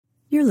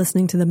You're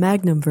listening to the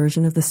Magnum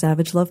version of the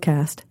Savage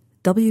Lovecast.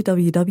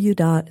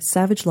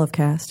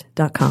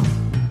 www.savagelovecast.com.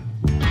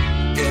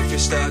 If you're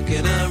stuck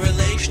in a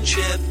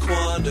relationship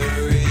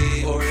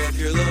quandary, or if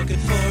you're looking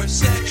for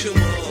sexual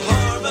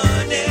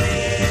harmony,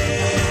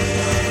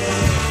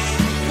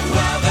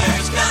 well,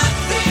 there's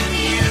nothing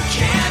you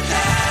can't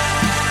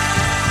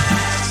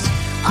ask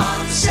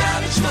on the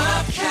Savage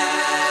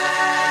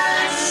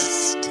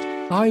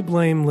Lovecast. I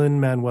blame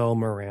Lin-Manuel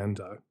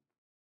Miranda.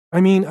 I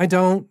mean, I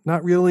don't,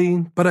 not really,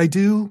 but I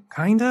do,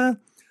 kinda.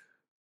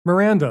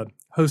 Miranda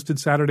hosted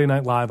Saturday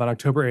Night Live on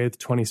October 8th,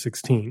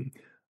 2016,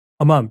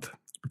 a month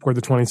before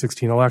the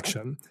 2016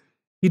 election.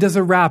 He does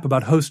a rap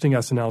about hosting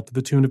SNL to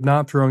the tune of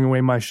Not Throwing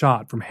Away My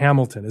Shot from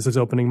Hamilton as his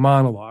opening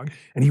monologue,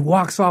 and he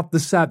walks off the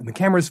set, and the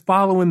cameras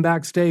follow him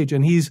backstage,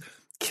 and he's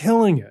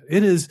killing it.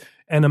 It is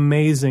an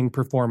amazing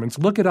performance.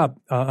 Look it up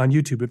on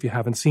YouTube if you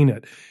haven't seen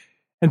it.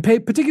 And pay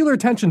particular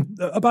attention,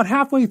 about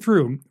halfway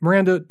through,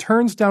 Miranda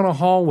turns down a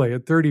hallway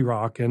at 30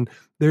 Rock, and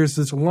there's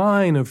this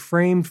line of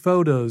framed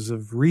photos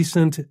of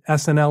recent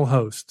SNL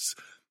hosts,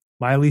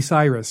 Miley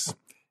Cyrus,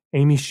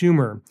 Amy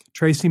Schumer,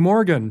 Tracy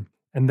Morgan,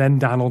 and then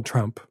Donald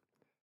Trump.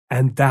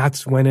 And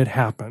that's when it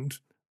happened.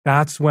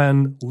 That's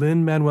when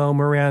Lin-Manuel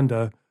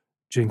Miranda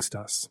jinxed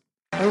us.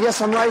 And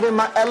yes, I'm right in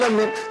my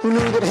element. Who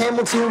knew that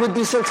Hamilton would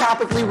be so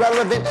topically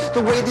relevant?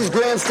 The way these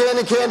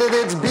grandstanding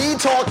candidates be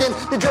talking,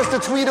 they're just a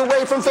tweet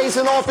away from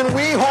facing off and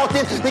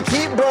we-hawking. They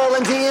keep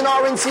brawling,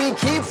 DNR and C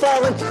keep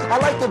falling.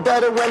 I like it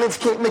better when it's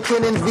Kate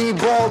McKinnon v.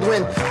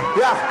 Baldwin.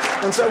 Yeah,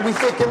 and so we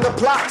thicken the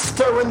plot,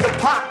 stirring the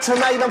pot.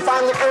 Tonight I'm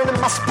finally earning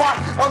my spot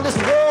on this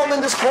wall in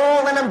this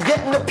hall, and I'm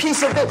getting a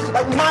piece of it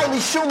like Miley,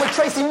 Schumer,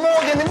 Tracy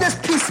Morgan, and this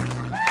piece.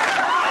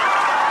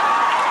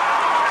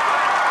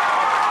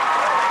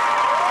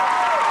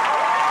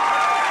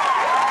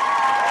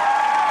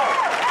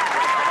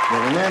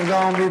 I'm never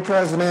gonna be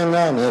president,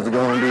 I'm never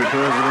gonna be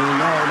president,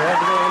 I'm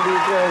never gonna be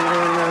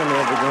president, I'm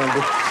never gonna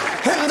be.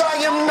 And I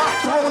am not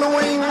throwing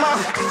away my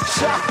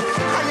shot. I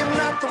am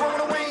not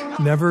throwing away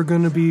my... Never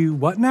gonna be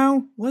what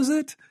now, was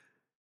it?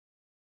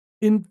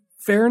 In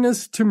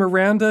fairness to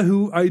Miranda,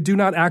 who I do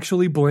not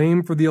actually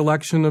blame for the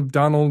election of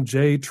Donald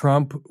J.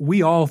 Trump,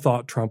 we all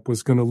thought Trump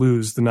was gonna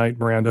lose the night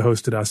Miranda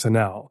hosted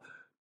SNL,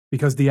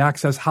 because the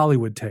Access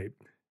Hollywood tape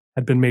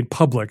had been made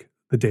public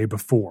the day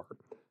before.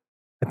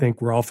 I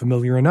think we're all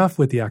familiar enough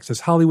with the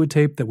Access Hollywood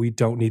tape that we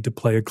don't need to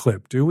play a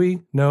clip, do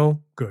we?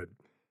 No? Good.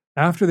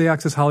 After the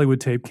Access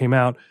Hollywood tape came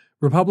out,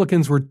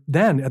 Republicans were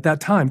then, at that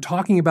time,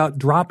 talking about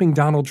dropping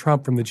Donald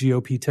Trump from the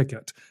GOP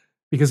ticket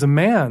because a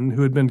man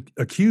who had been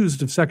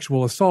accused of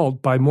sexual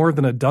assault by more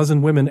than a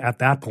dozen women at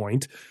that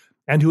point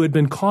and who had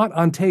been caught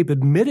on tape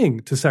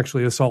admitting to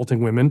sexually assaulting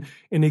women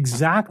in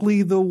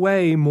exactly the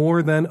way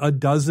more than a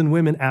dozen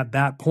women at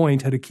that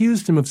point had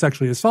accused him of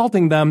sexually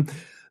assaulting them,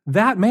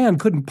 that man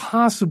couldn't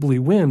possibly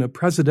win a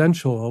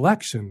presidential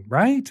election,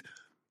 right?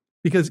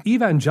 Because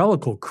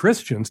evangelical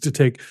Christians, to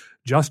take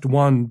just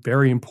one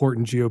very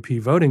important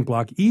GOP voting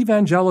bloc,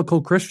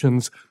 evangelical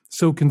Christians,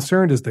 so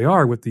concerned as they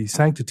are with the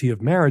sanctity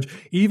of marriage,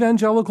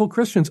 evangelical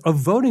Christians, a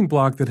voting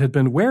bloc that had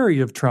been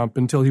wary of Trump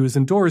until he was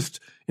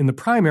endorsed in the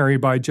primary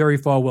by Jerry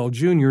Falwell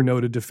Jr.,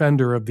 noted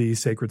defender of the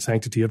sacred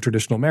sanctity of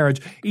traditional marriage,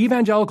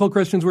 evangelical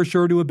Christians were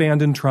sure to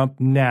abandon Trump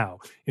now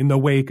in the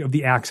wake of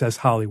the Access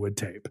Hollywood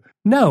tape.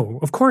 No,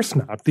 of course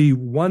not. The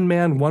one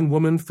man, one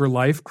woman for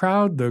life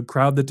crowd, the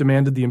crowd that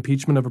demanded the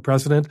impeachment of a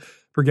president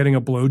for getting a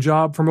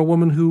blowjob from a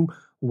woman who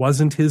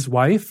wasn't his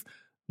wife,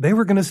 they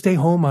were going to stay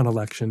home on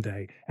Election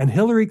Day, and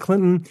Hillary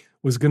Clinton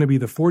was going to be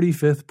the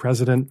 45th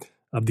president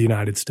of the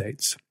United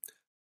States.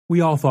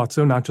 We all thought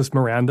so, not just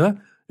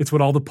Miranda. It's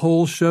what all the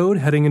polls showed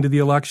heading into the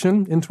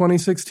election in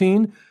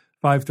 2016.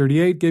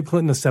 538 gave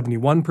Clinton a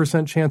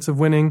 71% chance of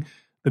winning.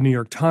 The New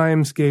York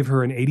Times gave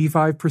her an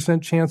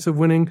 85% chance of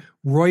winning.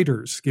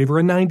 Reuters gave her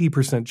a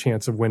 90%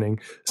 chance of winning.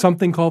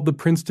 Something called the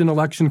Princeton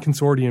Election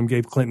Consortium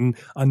gave Clinton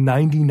a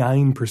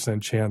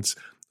 99% chance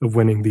of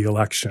winning the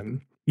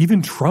election.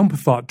 Even Trump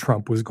thought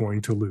Trump was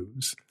going to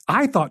lose.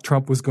 I thought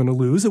Trump was going to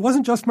lose. It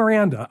wasn't just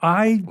Miranda.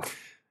 I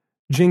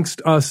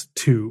jinxed us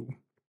too.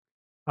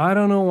 I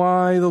don't know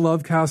why the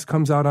Lovecast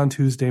comes out on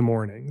Tuesday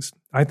mornings.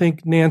 I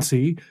think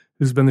Nancy,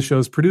 who's been the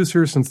show's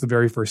producer since the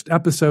very first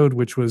episode,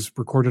 which was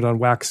recorded on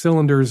wax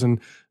cylinders and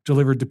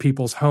delivered to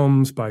people's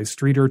homes by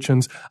street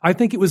urchins, I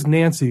think it was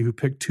Nancy who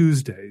picked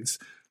Tuesdays.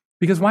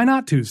 Because why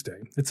not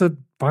Tuesday? It's a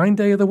fine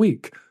day of the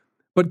week.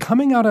 But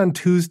coming out on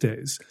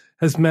Tuesdays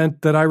has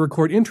meant that I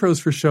record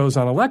intros for shows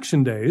on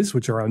election days,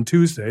 which are on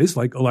Tuesdays,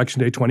 like Election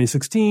Day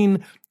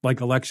 2016,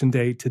 like Election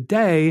Day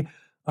today.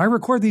 I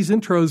record these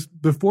intros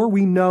before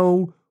we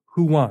know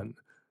who won.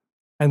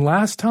 And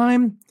last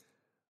time,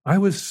 I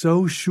was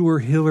so sure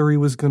Hillary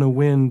was going to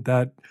win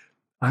that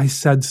I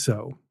said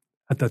so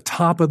at the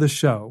top of the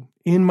show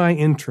in my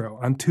intro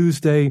on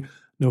Tuesday,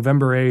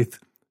 November 8th,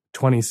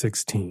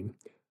 2016.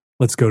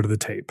 Let's go to the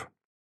tape.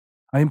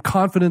 I am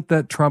confident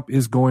that Trump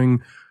is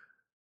going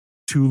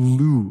to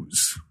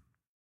lose.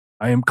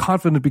 I am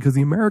confident because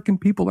the American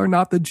people are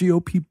not the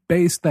GOP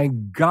base,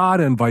 thank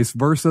God, and vice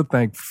versa,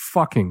 thank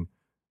fucking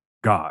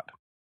God.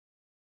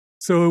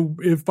 So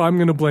if I'm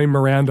going to blame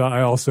Miranda,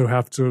 I also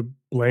have to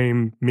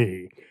blame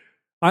me.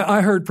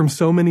 I heard from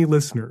so many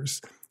listeners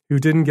who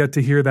didn't get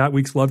to hear that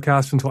week's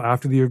Lovecast until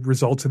after the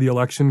results of the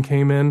election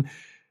came in,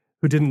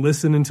 who didn't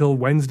listen until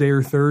Wednesday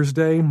or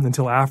Thursday,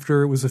 until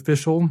after it was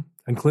official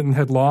and Clinton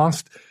had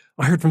lost.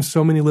 I heard from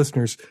so many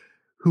listeners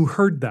who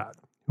heard that,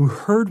 who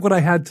heard what I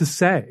had to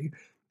say,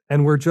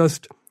 and were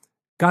just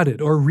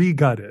gutted or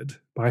re-gutted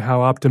by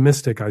how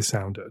optimistic I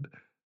sounded,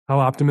 how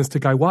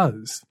optimistic I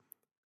was.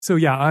 So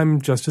yeah,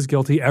 I'm just as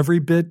guilty, every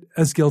bit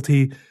as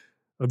guilty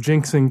of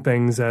jinxing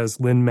things as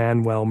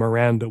Lin-Manuel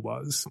Miranda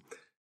was.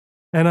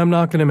 And I'm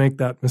not going to make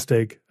that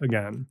mistake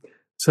again.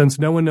 Since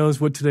no one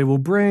knows what today will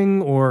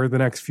bring or the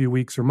next few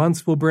weeks or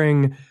months will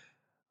bring,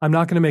 I'm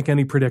not going to make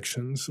any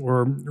predictions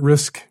or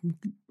risk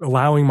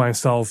allowing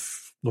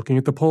myself, looking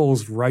at the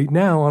polls right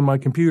now on my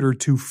computer,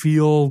 to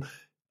feel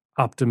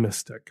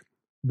optimistic.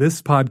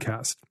 This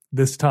podcast,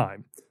 this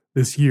time,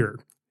 this year,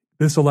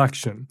 this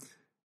election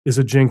is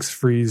a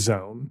jinx-free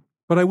zone.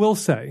 But I will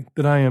say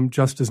that I am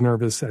just as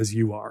nervous as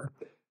you are.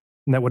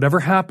 And that whatever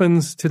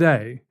happens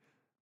today,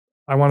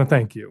 I want to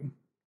thank you.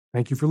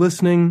 Thank you for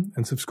listening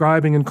and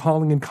subscribing and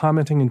calling and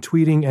commenting and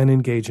tweeting and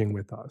engaging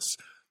with us.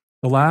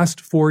 The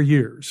last 4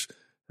 years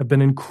have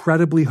been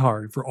incredibly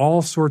hard for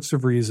all sorts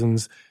of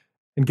reasons.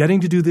 And getting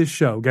to do this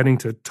show, getting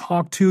to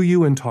talk to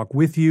you and talk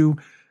with you,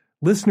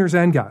 listeners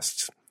and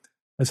guests,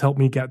 has helped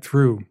me get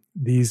through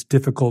these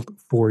difficult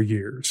 4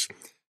 years.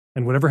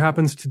 And whatever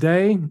happens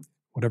today,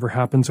 whatever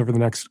happens over the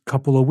next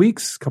couple of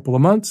weeks, couple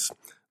of months,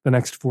 the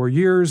next 4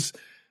 years,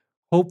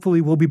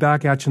 hopefully we'll be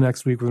back at you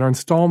next week with our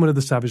installment of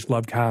the Savage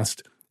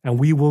Lovecast, and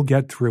we will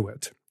get through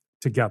it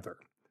together.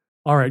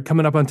 All right,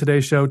 coming up on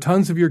today's show,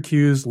 tons of your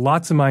Qs,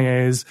 lots of my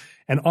As,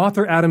 and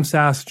author Adam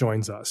Sass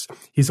joins us.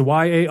 He's a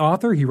YA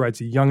author, he writes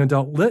young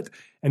adult lit,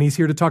 and he's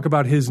here to talk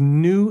about his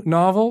new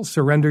novel,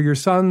 Surrender Your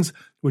Sons,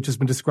 which has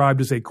been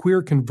described as a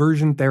queer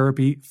conversion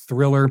therapy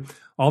thriller.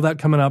 All that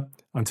coming up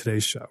on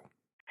today's show.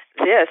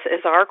 This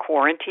is our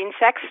quarantine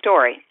sex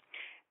story.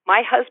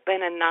 My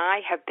husband and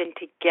I have been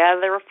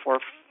together for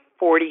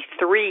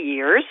 43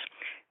 years.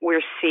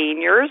 We're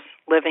seniors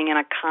living in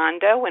a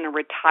condo in a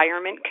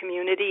retirement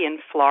community in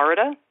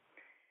Florida.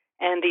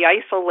 And the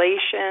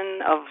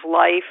isolation of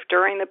life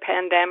during the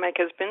pandemic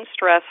has been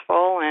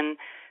stressful. And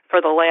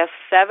for the last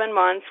 7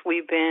 months,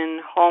 we've been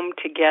home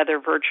together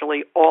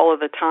virtually all of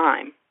the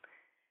time.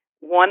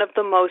 One of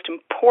the most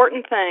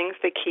important things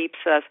that keeps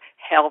us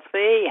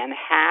healthy and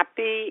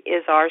happy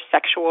is our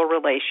sexual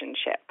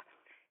relationship.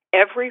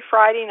 Every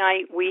Friday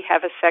night, we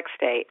have a sex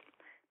date.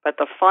 But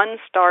the fun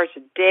starts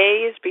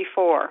days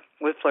before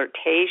with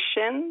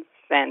flirtations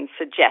and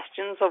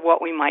suggestions of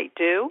what we might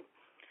do.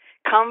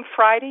 Come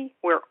Friday,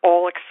 we're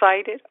all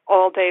excited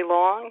all day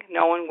long,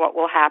 knowing what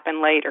will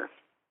happen later.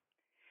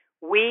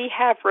 We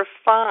have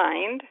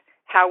refined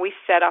how we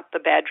set up the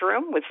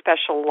bedroom with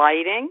special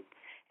lighting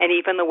and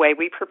even the way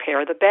we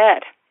prepare the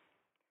bed.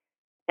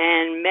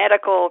 And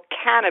medical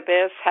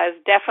cannabis has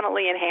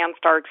definitely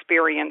enhanced our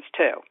experience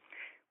too.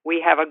 We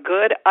have a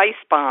good ice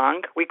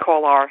bong, we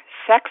call our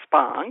sex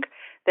bong,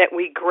 that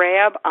we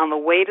grab on the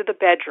way to the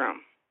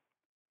bedroom.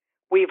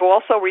 We've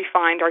also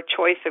refined our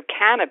choice of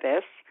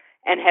cannabis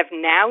and have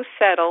now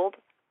settled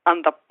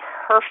on the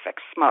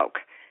perfect smoke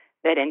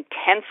that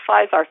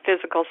intensifies our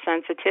physical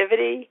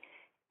sensitivity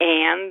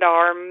and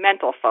our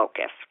mental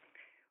focus.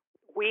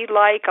 We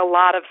like a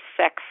lot of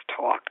sex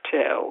talk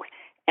too,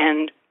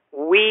 and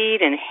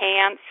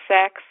weed-enhanced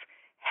sex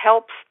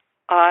helps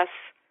us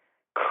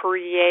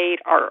create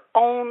our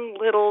own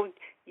little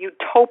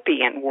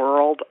utopian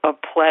world of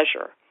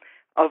pleasure,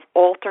 of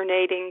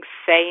alternating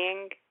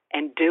saying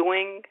and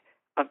doing,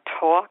 of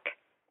talk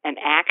and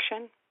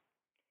action.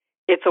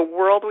 It's a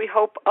world we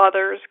hope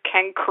others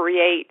can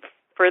create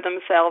for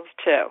themselves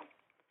too.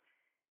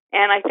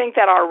 And I think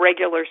that our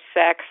regular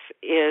sex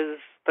is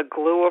the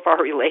glue of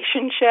our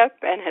relationship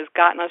and has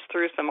gotten us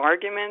through some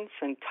arguments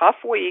and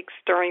tough weeks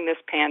during this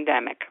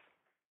pandemic.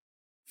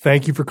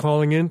 Thank you for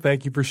calling in.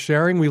 Thank you for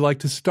sharing. We like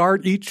to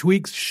start each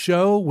week's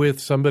show with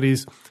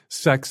somebody's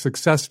sex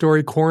success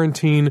story,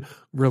 quarantine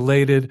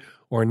related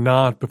or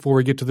not. Before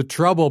we get to the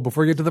trouble,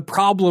 before we get to the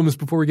problems,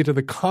 before we get to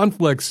the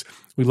conflicts,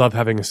 we love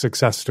having a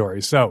success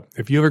story. So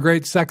if you have a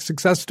great sex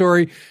success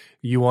story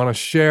you want to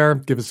share,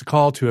 give us a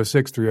call,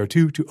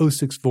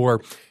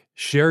 206-302-2064.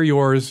 Share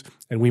yours,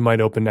 and we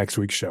might open next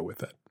week's show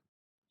with it.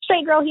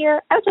 Straight girl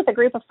here. I was with a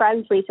group of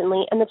friends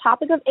recently, and the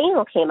topic of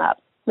anal came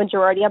up.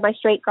 Majority of my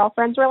straight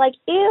girlfriends were like,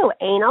 ew,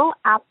 anal?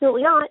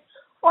 Absolutely not.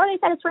 Or they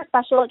said it's for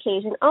special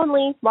occasion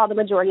only, while the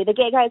majority of the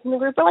gay guys in the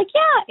group were like,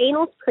 yeah,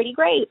 anal's pretty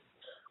great.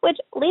 Which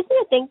leads me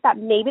to think that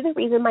maybe the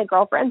reason my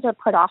girlfriends are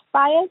put off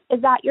by it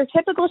is that your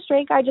typical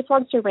straight guy just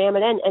wants to ram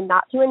it in and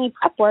not do any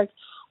prep work,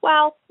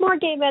 while more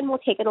gay men will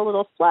take it a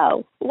little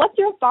slow. What's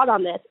your thought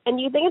on this? And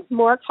do you think it's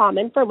more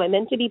common for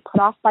women to be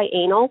put off by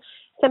anal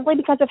simply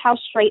because of how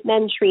straight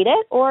men treat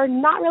it, or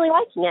not really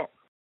liking it?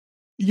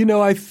 You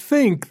know, I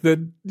think that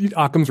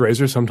Occam's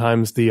razor,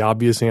 sometimes the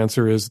obvious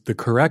answer is the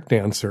correct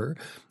answer.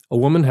 a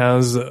woman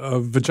has a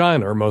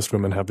vagina, or most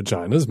women have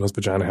vaginas. Most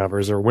vagina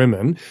havers are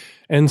women.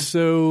 And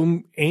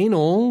so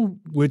anal,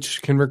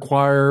 which can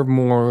require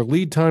more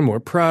lead time,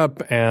 more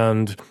prep,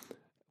 and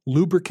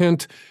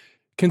lubricant,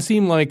 can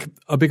seem like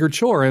a bigger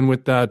chore. And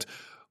with that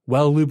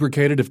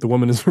well-lubricated, if the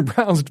woman is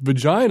aroused,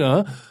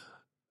 vagina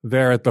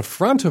there at the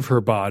front of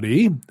her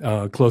body,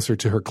 closer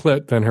to her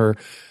clit than her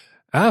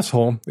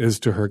asshole is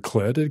to her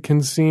clit, it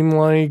can seem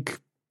like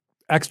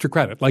extra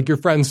credit, like your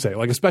friends say,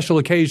 like a special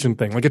occasion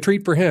thing, like a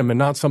treat for him and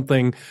not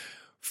something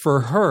for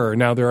her.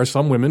 Now, there are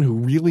some women who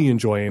really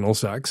enjoy anal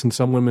sex and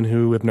some women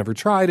who have never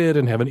tried it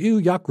and have an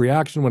ew, yuck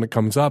reaction when it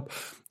comes up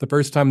the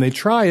first time they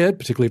try it,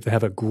 particularly if they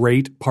have a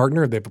great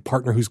partner, they have a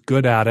partner who's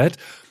good at it,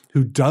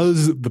 who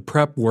does the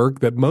prep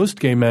work that most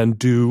gay men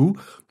do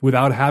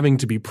without having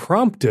to be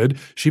prompted.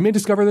 She may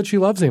discover that she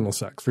loves anal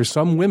sex. For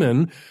some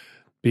women,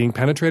 being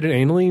penetrated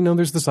anally,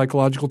 there's the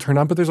psychological turn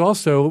on, but there's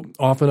also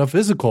often a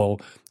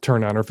physical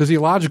turn on or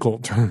physiological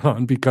turn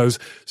on because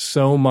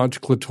so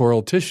much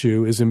clitoral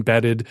tissue is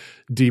embedded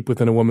deep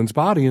within a woman's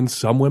body. And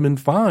some women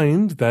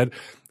find that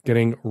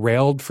getting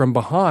railed from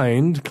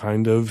behind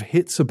kind of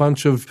hits a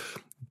bunch of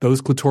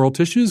those clitoral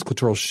tissues,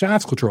 clitoral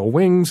shafts, clitoral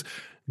wings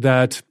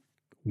that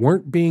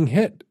weren't being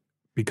hit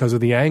because of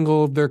the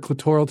angle of their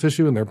clitoral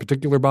tissue in their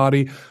particular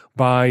body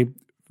by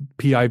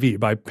PIV,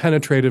 by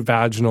penetrative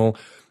vaginal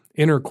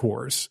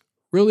intercourse.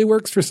 Really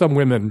works for some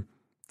women.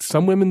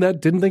 Some women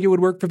that didn't think it would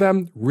work for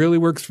them, really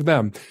works for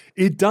them.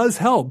 It does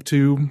help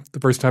to, the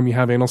first time you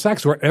have anal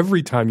sex or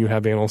every time you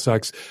have anal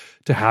sex,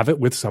 to have it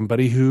with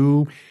somebody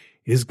who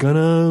is going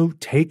to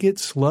take it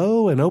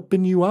slow and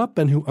open you up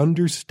and who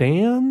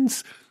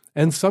understands.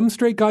 And some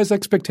straight guys'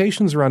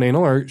 expectations around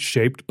anal are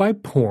shaped by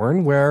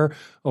porn, where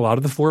a lot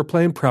of the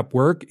foreplay and prep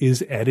work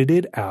is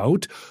edited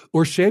out,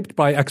 or shaped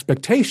by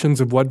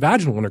expectations of what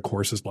vaginal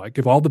intercourse is like.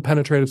 If all the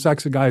penetrative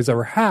sex a guy has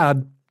ever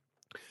had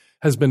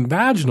has been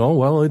vaginal,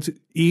 well, it's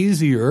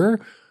easier,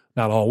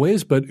 not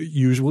always, but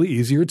usually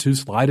easier to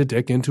slide a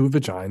dick into a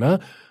vagina,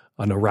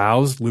 an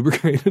aroused,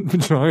 lubricated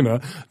vagina,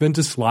 than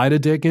to slide a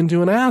dick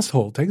into an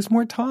asshole. It takes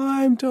more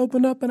time to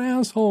open up an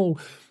asshole.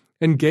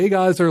 And gay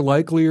guys are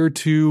likelier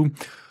to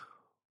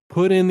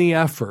put in the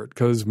effort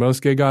because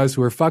most gay guys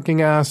who are fucking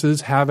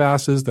asses have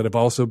asses that have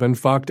also been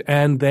fucked,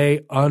 and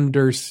they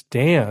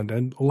understand.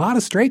 And a lot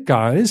of straight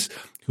guys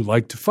who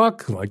like to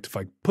fuck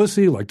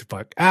pussy, who like to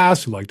fuck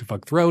ass, who like to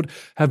fuck throat,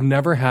 have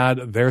never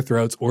had their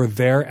throats or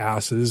their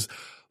asses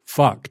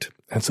fucked.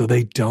 And so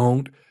they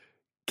don't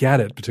get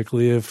it,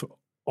 particularly if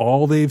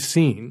all they've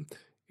seen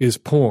is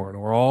porn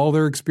or all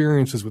their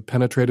experiences with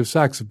penetrative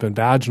sex have been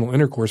vaginal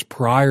intercourse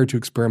prior to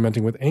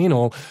experimenting with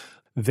anal.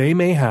 They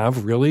may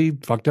have really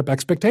fucked up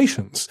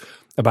expectations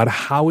about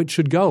how it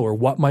should go or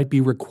what might be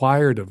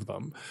required of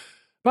them.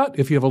 But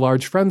if you have a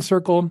large friend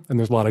circle and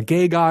there's a lot of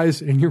gay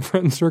guys in your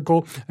friend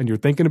circle and you're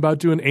thinking about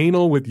doing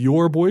anal with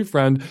your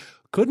boyfriend,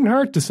 couldn't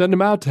hurt to send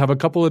him out to have a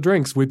couple of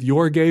drinks with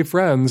your gay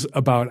friends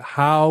about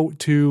how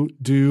to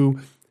do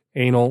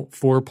anal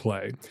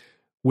foreplay,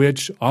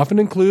 which often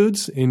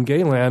includes, in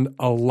gay land,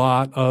 a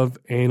lot of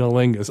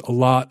analingus, a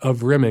lot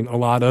of rimming, a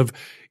lot of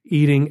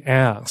eating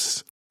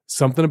ass.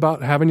 Something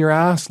about having your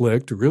ass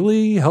licked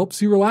really helps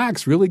you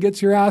relax, really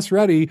gets your ass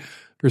ready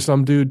for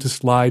some dude to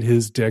slide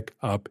his dick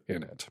up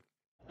in it.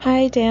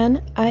 Hi,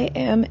 Dan. I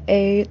am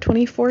a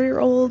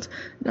 24-year-old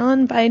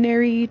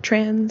non-binary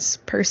trans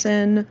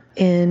person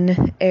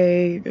in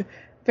a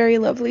very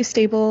lovely,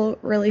 stable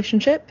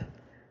relationship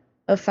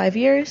of 5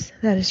 years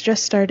that has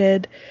just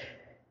started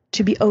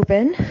to be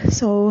open.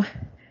 So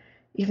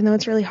even though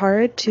it's really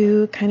hard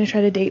to kind of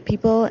try to date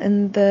people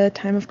in the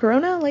time of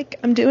Corona,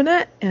 I'm doing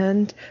it.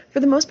 And for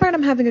the most part,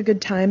 I'm having a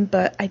good time,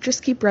 but I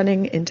just keep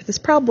running into this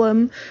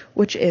problem,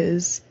 which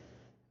is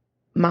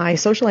my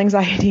social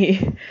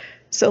anxiety.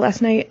 So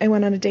last night I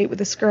went on a date with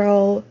this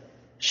girl.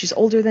 She's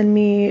older than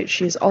me.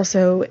 She's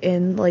also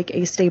in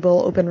a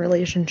stable, open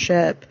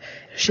relationship.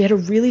 She had a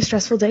really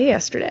stressful day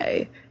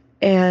yesterday,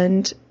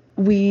 and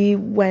we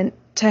went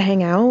to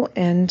hang out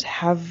and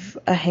have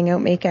a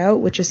hangout makeout,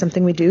 which is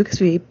something we do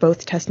because we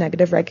both test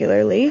negative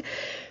regularly.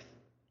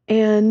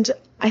 And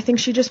I think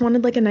she just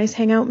wanted a nice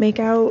hangout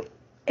makeout,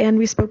 and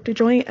we smoked a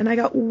joint, and I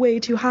got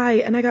way too high,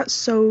 and I got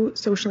so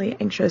socially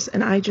anxious,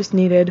 and I just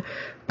needed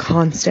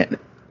constant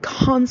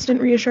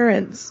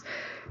reassurance.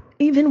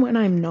 Even when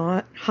I'm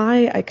not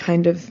high, I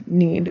kind of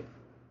need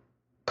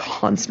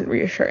constant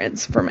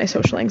reassurance for my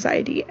social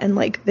anxiety. And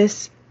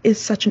this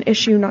is such an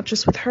issue, not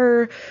just with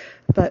her,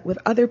 but with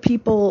other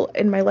people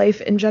in my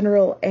life in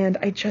general. And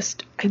I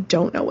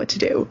don't know what to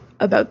do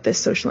about this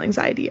social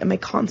anxiety and my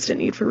constant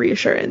need for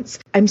reassurance.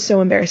 I'm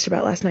so embarrassed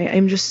about last night.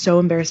 I'm just so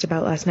embarrassed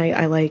about last night.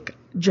 I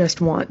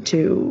just want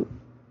to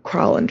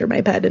crawl under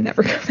my bed and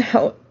never come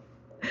out.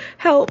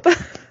 Help.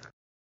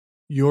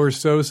 You're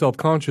so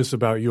self-conscious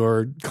about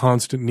your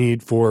constant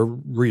need for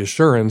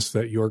reassurance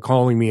that you're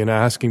calling me and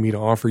asking me to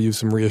offer you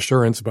some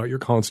reassurance about your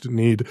constant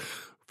need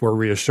for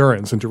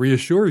reassurance, and to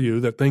reassure you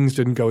that things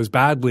didn't go as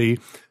badly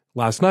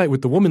last night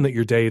with the woman that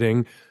you're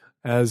dating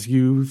as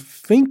you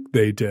think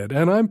they did.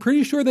 And I'm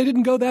pretty sure they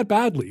didn't go that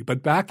badly.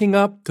 But backing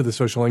up to the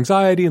social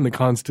anxiety and the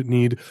constant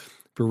need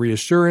for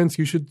reassurance,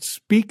 you should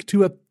speak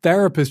to a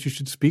therapist. You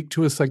should speak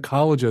to a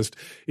psychologist.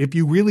 If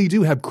you really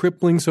do have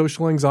crippling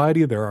social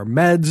anxiety, there are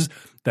meds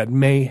that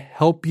may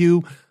help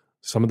you.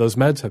 Some of those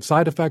meds have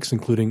side effects,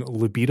 including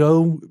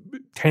libido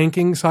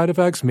tanking side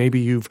effects. Maybe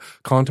you've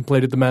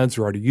contemplated the meds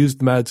or already used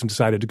the meds and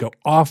decided to go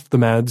off the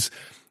meds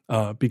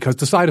because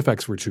the side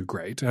effects were too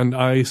great. And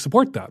I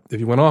support that if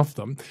you went off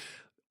them.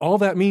 All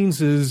that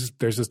means is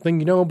there's this thing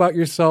you know about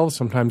yourself.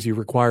 Sometimes you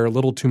require a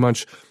little too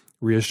much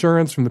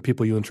reassurance from the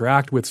people you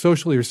interact with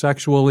socially or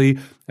sexually,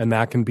 and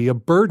that can be a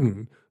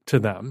burden to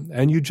them.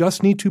 And you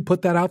just need to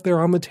put that out there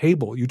on the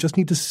table. You just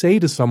need to say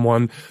to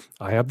someone,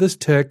 I have this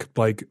tic.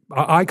 Like,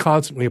 I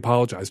constantly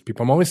apologize to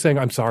people. I'm always saying,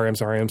 I'm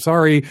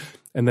sorry.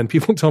 And then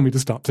people tell me to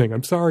stop saying,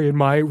 I'm sorry. And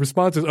my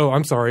response is, oh,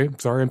 I'm sorry.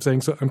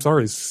 I'm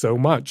sorry so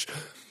much.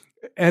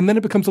 And then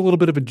it becomes a little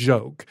bit of a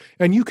joke.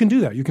 And you can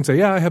do that. You can say,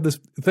 yeah, I have this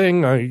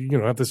thing. I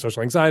have this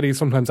social anxiety.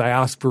 Sometimes I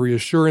ask for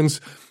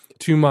reassurance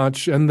too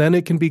much. And then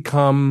it can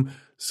become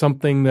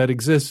something that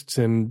exists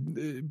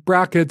in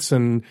brackets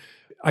and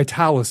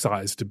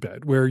italicized a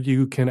bit, where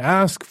you can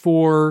ask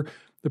for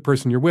the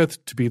person you're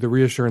with to be the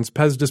reassurance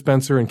Pez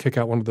dispenser and kick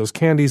out one of those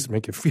candies to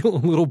make you feel a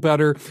little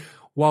better,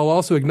 while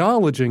also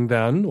acknowledging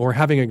then, or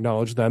having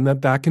acknowledged then,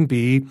 that can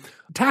be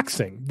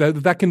taxing,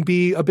 that can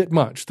be a bit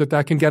much,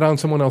 that can get on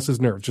someone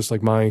else's nerves, just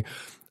like my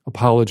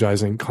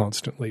apologizing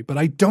constantly. But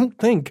I don't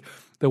think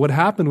that what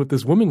happened with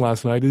this woman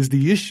last night is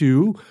the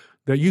issue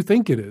that you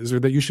think it is,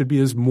 or that you should be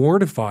as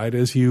mortified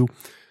as you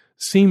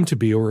seem to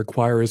be, or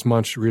require as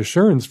much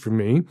reassurance from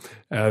me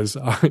as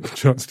I've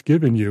just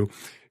given you.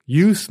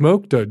 You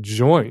smoked a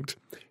joint.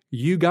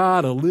 You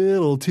got a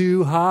little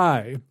too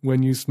high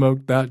when you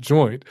smoked that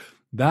joint.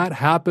 That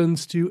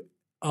happens to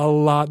a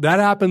lot. That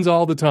happens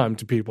all the time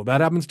to people.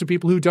 That happens to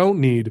people who don't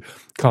need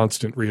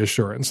constant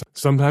reassurance.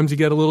 Sometimes you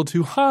get a little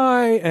too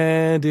high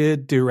and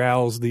it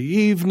derails the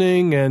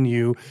evening and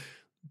you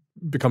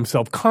become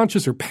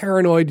self-conscious or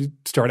paranoid. You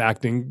start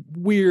acting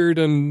weird,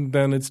 and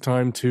then it's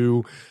time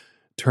to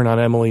turn on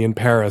Emily in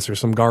Paris or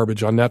some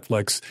garbage on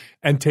Netflix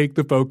and take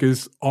the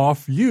focus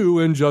off you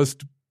and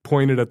just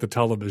point it at the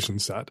television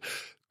set.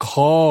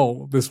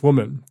 Call this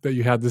woman that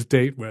you had this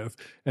date with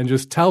and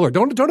just tell her,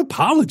 don't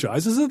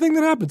apologize. This is the thing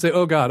that happened. Say,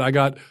 oh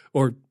God,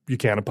 or you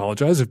can't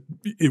apologize. If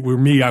it were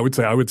me, I would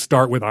say, I would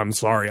start with, I'm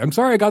sorry.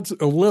 I got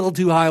a little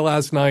too high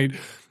last night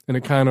and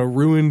it kind of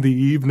ruined the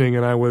evening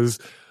and I was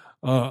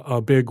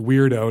a big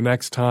weirdo.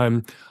 Next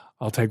time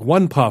I'll take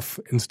one puff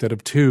instead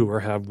of two, or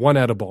have one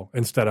edible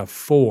instead of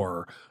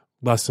four.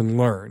 Lesson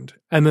learned.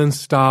 And then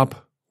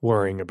stop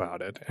worrying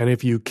about it. And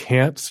if you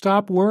can't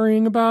stop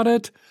worrying about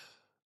it,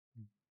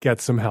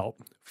 get some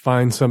help.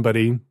 Find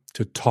somebody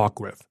to talk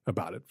with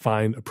about it.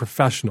 Find a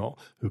professional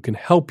who can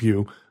help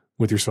you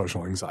with your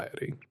social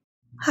anxiety.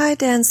 Hi,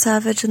 Dan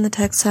Savage and the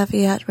Tech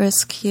Savvy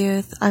At-Risk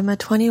Youth. I'm a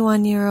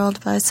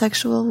 21-year-old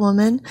bisexual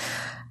woman,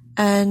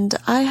 and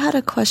I had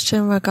a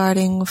question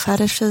regarding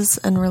fetishes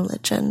and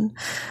religion.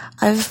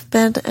 I've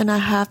been in a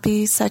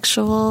happy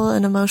sexual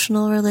and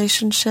emotional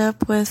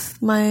relationship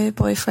with my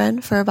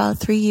boyfriend for about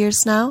 3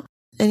 years now,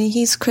 and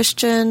he's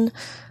Christian.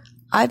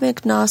 I'm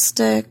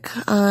agnostic.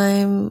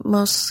 I'm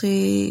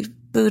mostly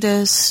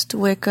Buddhist,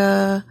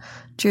 Wicca,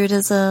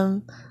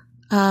 Druidism,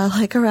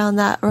 around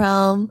that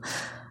realm.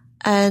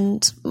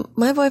 And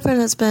my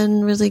boyfriend has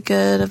been really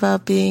good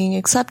about being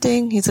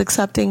accepting. He's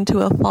accepting to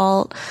a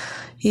fault.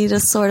 He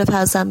just sort of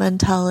has that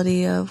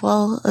mentality of,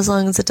 well, as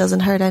long as it doesn't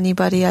hurt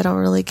anybody, I don't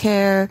really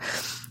care.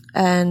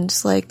 And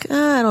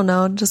I don't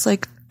know, just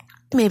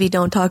maybe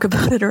don't talk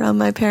about it around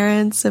my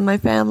parents and my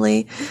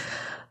family.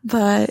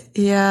 But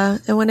yeah,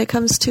 and when it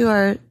comes to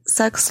our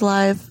sex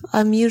life,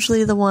 I'm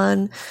usually the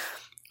one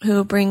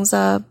who brings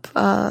up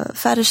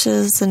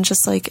fetishes and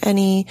just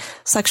any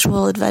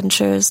sexual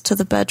adventures to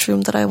the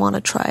bedroom that I want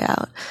to try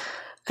out.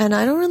 And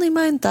I don't really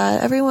mind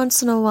that. Every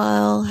once in a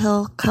while,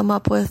 he'll come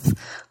up with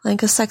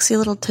a sexy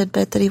little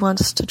tidbit that he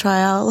wants to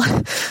try out,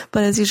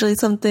 but it's usually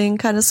something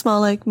kind of small,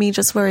 like me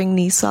just wearing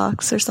knee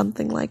socks or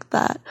something like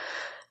that.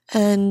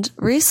 And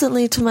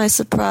recently, to my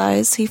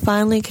surprise, he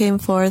finally came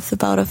forth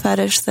about a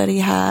fetish that he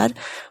had,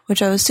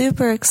 which I was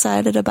super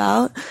excited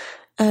about.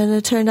 And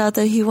it turned out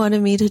that he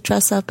wanted me to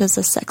dress up as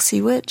a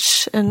sexy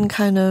witch and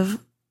kind of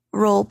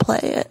role play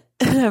it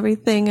and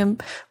everything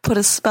and put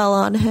a spell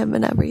on him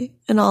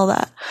and all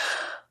that.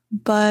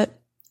 But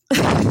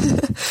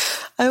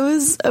I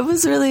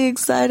was really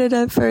excited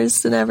at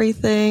first and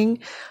everything.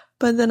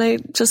 But then I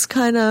just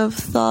kind of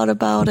thought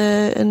about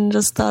it and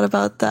just thought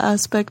about the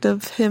aspect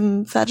of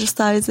him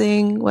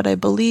fetishizing what I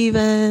believe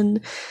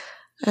in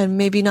and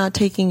maybe not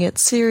taking it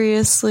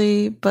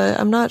seriously. But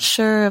I'm not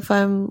sure if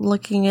I'm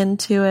looking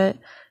into it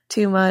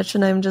too much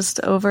and I'm just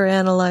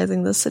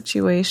overanalyzing the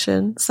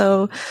situation.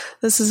 So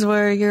this is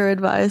where your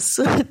advice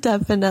would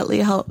definitely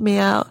help me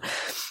out.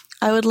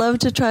 I would love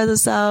to try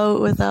this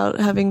out without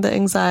having the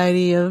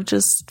anxiety of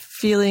just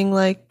feeling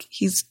like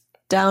he's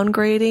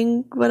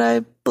downgrading what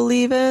I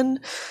believe in.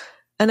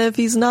 And if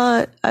he's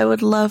not, I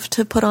would love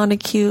to put on a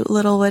cute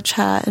little witch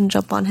hat and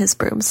jump on his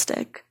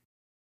broomstick.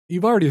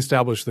 You've already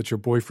established that your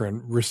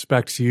boyfriend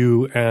respects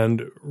you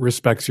and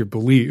respects your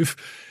belief.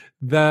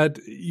 That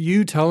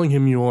you telling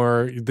him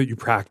that you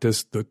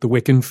practice the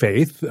Wiccan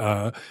faith,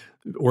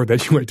 or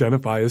that you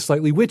identify as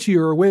slightly witchy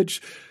or a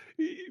witch,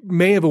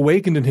 may have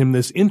awakened in him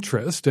this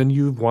interest, and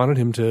you've wanted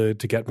him to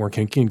get more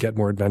kinky and get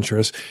more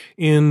adventurous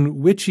in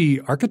witchy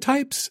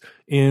archetypes,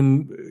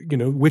 in,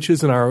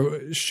 witches in our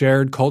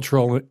shared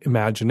cultural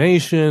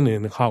imagination,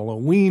 in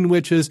Halloween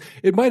witches.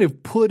 It might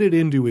have put it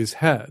into his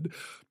head.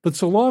 But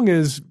so long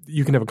as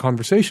you can have a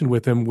conversation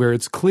with him where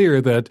it's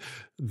clear that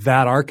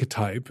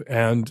archetype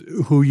and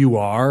who you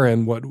are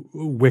and what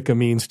Wicca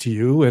means to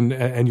you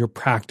and your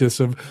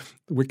practice of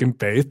Wiccan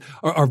faith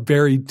are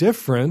very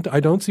different, I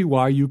don't see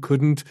why you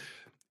couldn't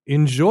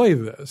enjoy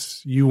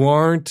this. You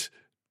aren't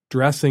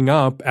dressing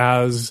up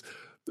as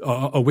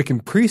a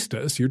Wiccan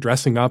priestess. You're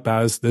dressing up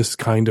as this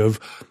kind of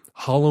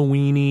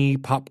Halloween-y,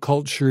 pop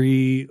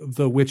culture-y,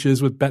 the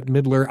witches with Bette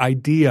Midler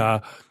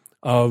idea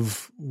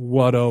of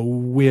what a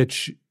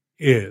witch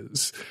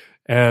is.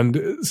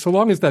 And so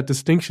long as that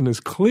distinction is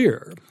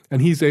clear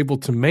and he's able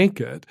to make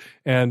it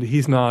and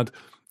he's not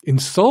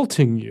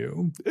insulting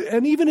you,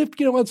 and even if,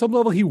 at some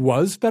level he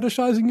was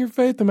fetishizing your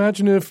faith,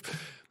 imagine if,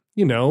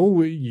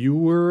 you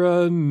were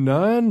a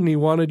nun and he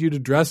wanted you to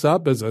dress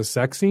up as a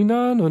sexy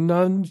nun. A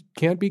nun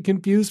can't be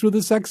confused with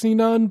a sexy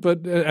nun,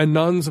 and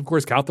nuns, of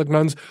course, Catholic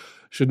nuns,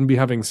 shouldn't be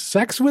having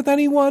sex with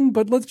anyone,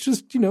 but let's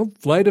just,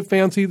 flight of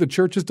fancy. The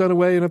church has done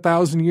away in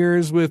 1,000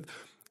 years with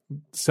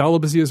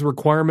celibacy as a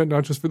requirement,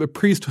 not just for the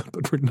priesthood,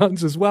 but for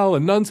nuns as well.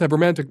 And nuns have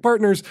romantic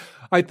partners.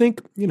 I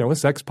think, a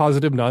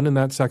sex-positive nun in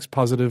that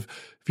sex-positive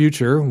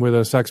future with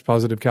a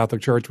sex-positive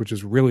Catholic church, which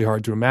is really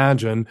hard to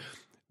imagine,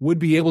 would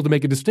be able to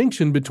make a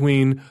distinction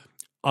between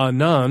a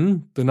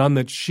nun, the nun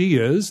that she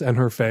is and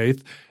her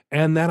faith,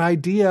 and that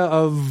idea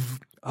of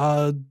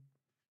a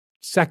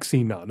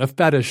sexy nun, a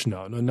fetish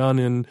nun, a nun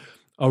in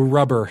a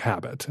rubber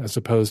habit, as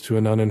opposed to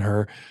a nun in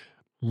her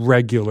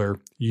regular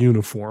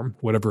uniform,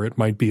 whatever it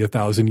might be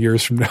 1,000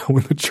 years from now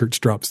when the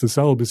church drops the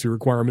celibacy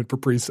requirement for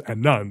priests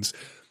and nuns.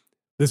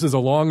 This is a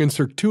long and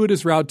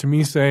circuitous route to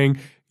me saying,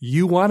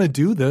 you want to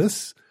do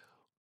this?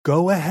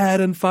 Go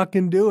ahead and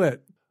fucking do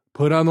it.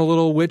 Put on the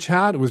little witch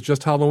hat. It was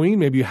just Halloween.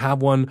 Maybe you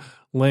have one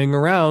laying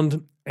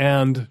around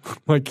and,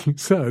 like you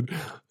said,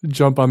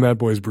 jump on that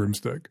boy's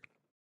broomstick.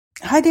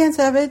 Hi, Dan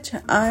Savage.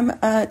 I'm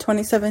a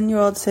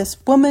 27-year-old cis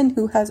woman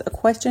who has a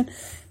question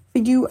for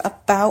you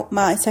about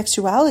my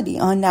sexuality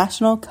on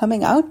National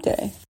Coming Out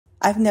Day.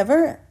 I've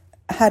never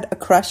had a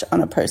crush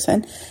on a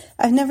person.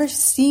 I've never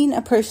seen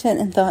a person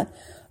and thought,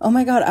 oh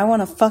my God, I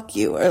want to fuck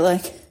you. Or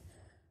like,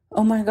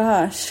 oh my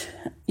gosh,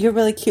 you're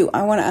really cute.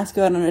 I want to ask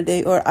you out on a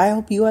date. Or I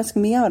hope you ask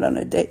me out on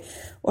a date.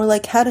 Or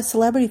like had a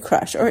celebrity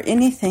crush or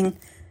anything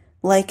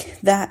like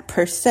that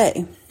per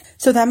se.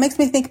 So that makes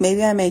me think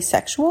maybe I'm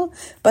asexual,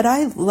 but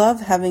I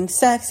love having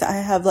sex. I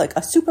have like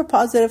a super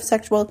positive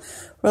sexual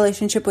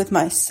relationship with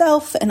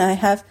myself, and I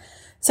have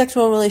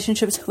sexual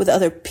relationships with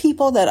other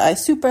people that I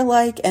super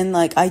like, and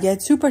like I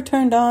get super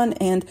turned on,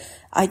 and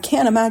I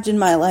can't imagine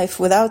my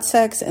life without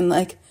sex, and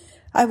like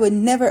I would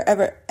never,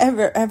 ever,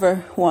 ever,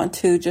 ever want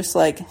to just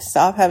like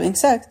stop having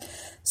sex.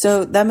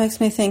 So that makes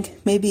me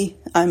think maybe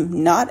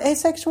I'm not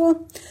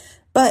asexual.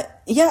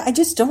 But yeah, I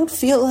just don't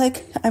feel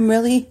like I'm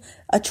really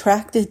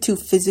attracted to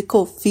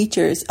physical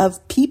features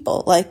of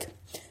people. Like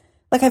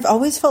I've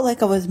always felt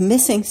like I was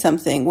missing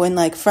something when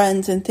like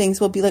friends and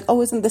things will be like,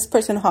 oh, isn't this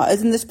person hot?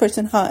 Isn't this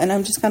person hot? And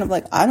I'm just kind of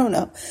like, I don't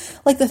know.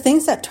 Like the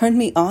things that turn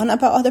me on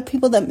about other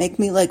people that make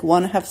me like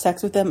want to have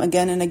sex with them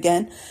again and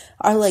again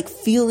are like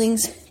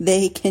feelings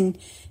they can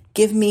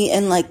give me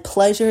and like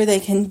pleasure they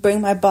can bring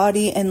my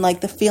body, and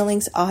like the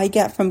feelings I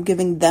get from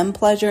giving them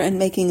pleasure and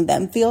making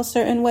them feel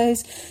certain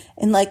ways.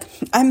 And like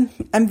I'm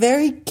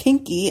very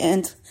kinky,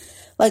 and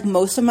like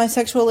most of my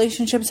sexual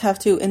relationships have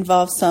to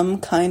involve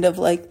some kind of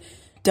like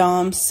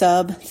dom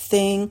sub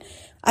thing.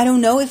 I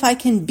don't know if I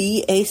can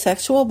be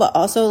asexual but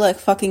also like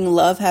fucking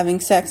love having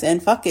sex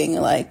and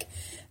fucking. Like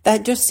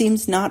that just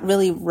seems not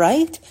really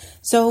right.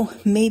 So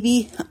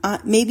maybe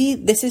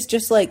this is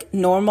just like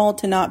normal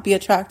to not be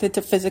attracted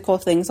to physical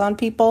things on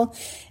people,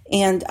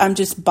 and I'm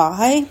just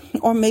bi,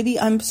 or maybe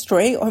I'm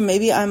straight, or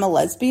maybe I'm a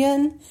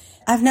lesbian.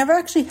 I've never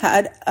actually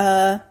had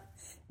a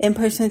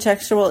in-person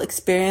sexual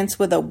experience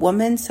with a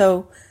woman,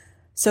 so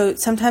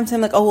sometimes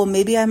I'm like, oh well,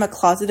 maybe I'm a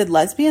closeted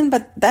lesbian,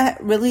 but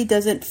that really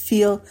doesn't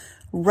feel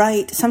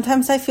right.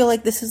 Sometimes I feel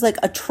like this is like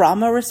a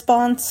trauma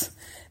response,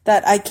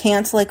 that I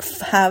can't like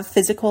have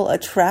physical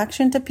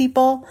attraction to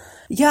people.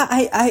 Yeah,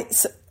 I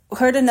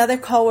heard another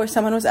call where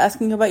someone was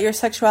asking you about your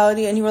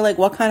sexuality, and you were like,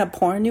 what kind of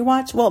porn you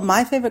watch? Well,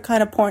 my favorite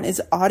kind of porn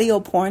is audio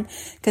porn,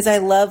 because I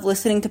love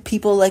listening to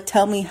people like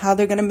tell me how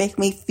they're going to make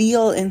me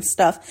feel and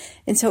stuff.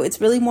 And so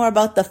it's really more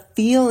about the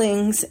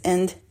feelings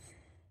and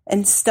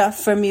stuff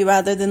for me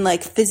rather than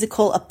like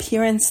physical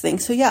appearance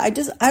things. So yeah,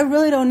 I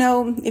really don't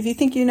know. If you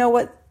think you know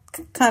what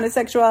kind of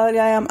sexuality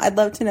I am, I'd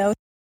love to know.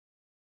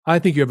 I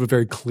think you have a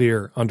very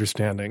clear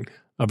understanding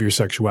of your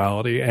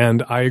sexuality.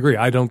 And I agree.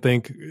 I don't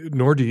think,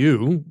 nor do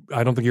you,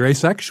 I don't think you're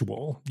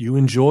asexual. You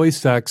enjoy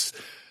sex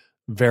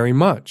very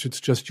much. It's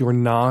just you're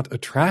not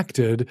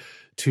attracted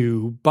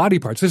to body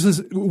parts. This is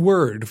a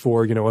word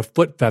for, a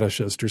foot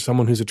fetishist or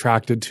someone who's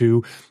attracted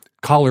to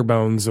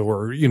collarbones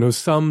or,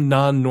 some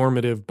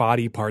non-normative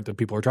body part that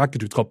people are attracted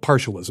to. It's called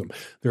partialism.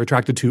 They're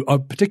attracted to a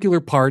particular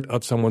part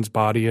of someone's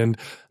body and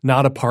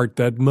not a part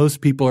that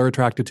most people are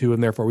attracted to,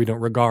 and therefore we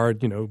don't regard,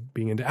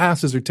 being into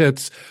asses or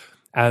tits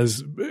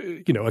as,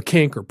 a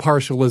kink or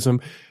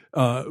partialism.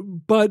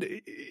 But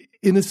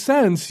in a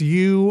sense,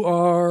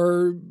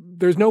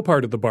 there's no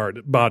part of the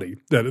body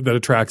that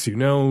attracts you.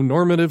 No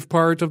normative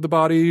part of the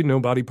body, no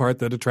body part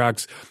that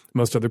attracts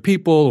most other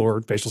people,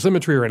 or facial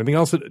symmetry or anything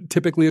else that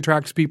typically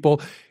attracts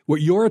people. What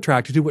you're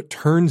attracted to, what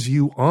turns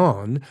you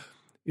on,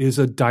 is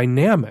a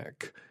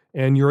dynamic.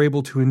 And you're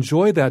able to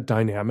enjoy that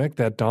dynamic,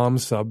 that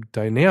dom-sub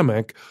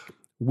dynamic,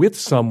 with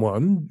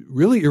someone,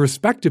 really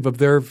irrespective of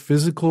their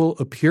physical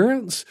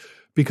appearance,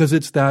 because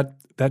it's that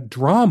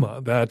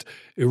drama, that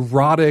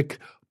erotic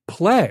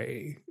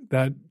play,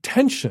 that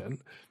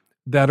tension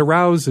that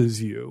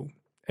arouses you.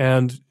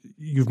 And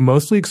you've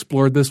mostly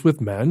explored this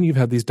with men. You've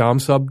had these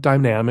dom-sub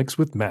dynamics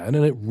with men,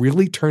 and it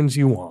really turns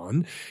you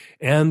on.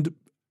 And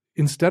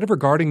instead of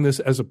regarding this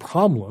as a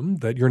problem,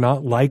 that you're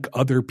not like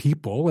other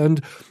people,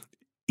 and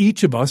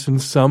each of us in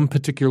some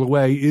particular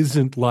way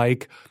isn't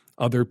like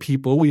other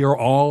people. We are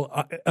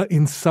all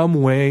in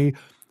some way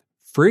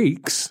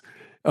freaks.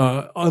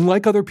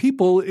 Unlike other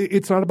people,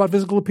 it's not about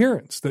physical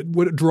appearance. That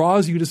what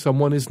draws you to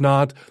someone is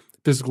not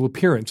physical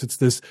appearance. It's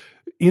this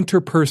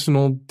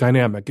interpersonal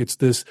dynamic. It's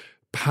this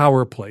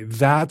power play.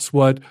 That's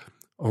what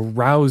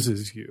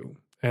arouses you.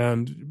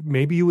 And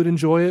maybe you would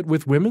enjoy it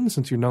with women,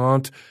 since you're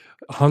not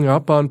hung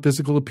up on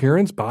physical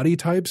appearance, body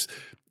types,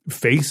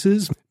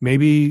 faces.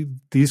 Maybe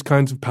these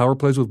kinds of power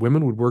plays with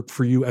women would work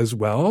for you as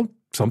well.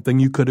 Something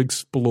you could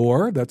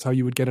explore. That's how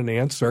you would get an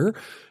answer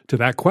to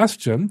that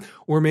question.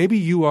 Or maybe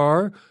you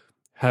are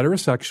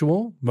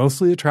heterosexual,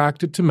 mostly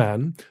attracted to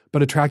men,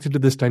 but attracted to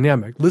this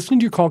dynamic. Listening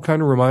to your call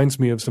kind of reminds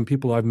me of some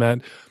people I've met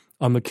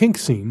on the kink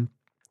scene,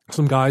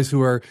 some guys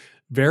who are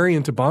very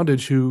into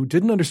bondage who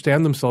didn't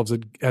understand themselves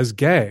as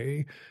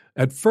gay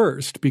at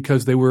first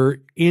because they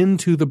were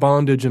into the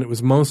bondage, and it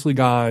was mostly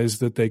guys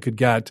that they could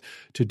get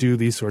to do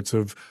these sorts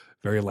of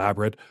very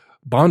elaborate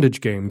bondage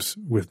games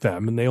with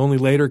them. And they only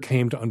later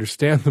came to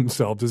understand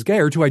themselves as gay,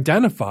 or to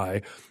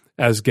identify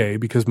as gay,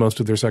 because most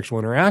of their sexual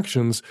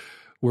interactions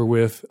were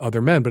with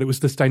other men. But it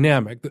was this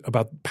dynamic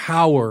about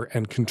power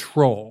and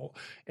control,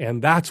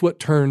 and that's what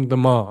turned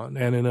them on.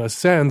 And in a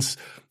sense,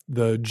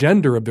 the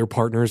gender of their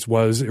partners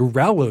was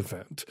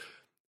irrelevant.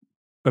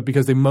 But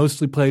because they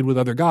mostly played with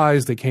other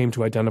guys, they came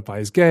to identify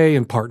as gay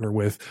and partner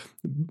with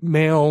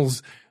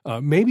males.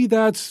 Maybe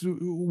that's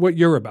what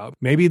you're about.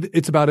 Maybe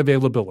it's about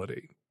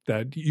availability,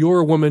 that you're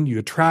a woman, you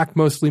attract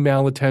mostly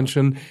male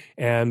attention,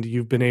 and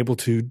you've been able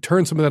to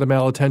turn some of that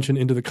male attention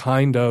into the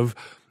kind of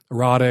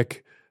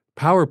erotic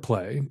power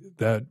play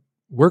that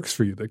works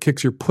for you, that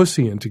kicks your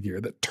pussy into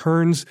gear, that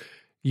turns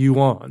you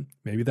on.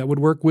 Maybe that would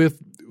work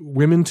with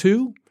women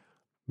too.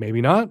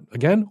 Maybe not.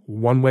 Again,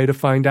 one way to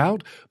find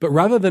out. But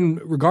rather than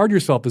regard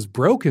yourself as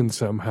broken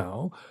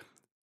somehow,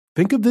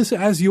 think of this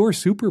as your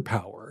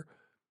superpower.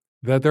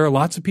 That there are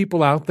lots of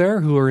people out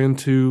there who are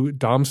into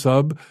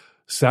dom-sub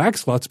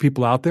sex, lots of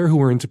people out there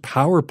who are into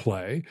power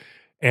play,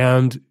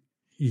 and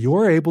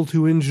you're able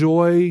to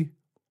enjoy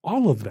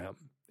all of them.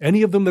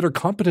 Any of them that are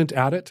competent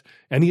at it,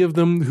 any of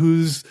them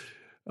whose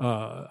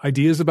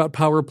ideas about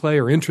power play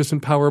or interests in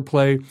power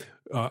play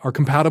are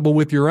compatible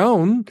with your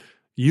own,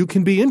 you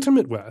can be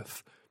intimate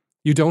with.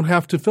 You don't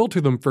have to filter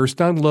them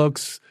first on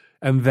looks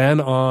and then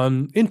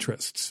on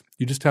interests.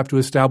 You just have to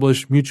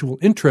establish mutual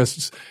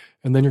interests,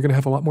 and then you're going to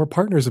have a lot more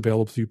partners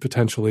available to you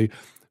potentially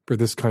for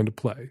this kind of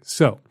play.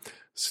 So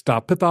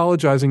stop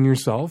pathologizing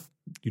yourself.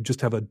 You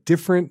just have a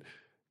different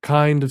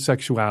kind of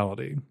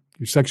sexuality.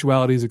 Your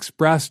sexuality is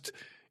expressed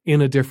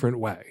in a different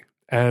way,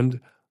 and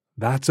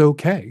that's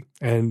okay.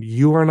 And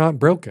you are not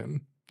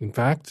broken. In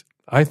fact,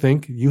 I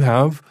think you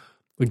have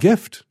a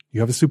gift.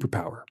 You have a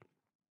superpower.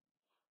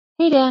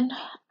 Hey, Dan.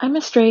 I'm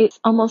a straight,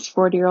 almost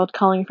 40-year-old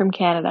calling from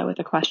Canada with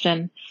a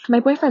question. My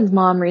boyfriend's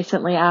mom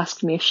recently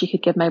asked me if she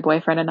could give my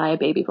boyfriend and I a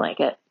baby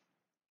blanket.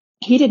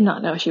 He did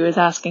not know she was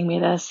asking me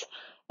this.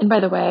 And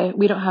by the way,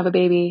 we don't have a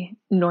baby,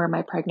 nor am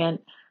I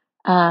pregnant.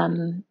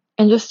 And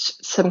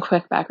just some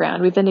quick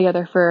background. We've been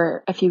together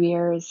for a few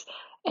years,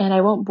 and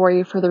I won't bore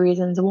you for the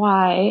reasons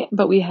why,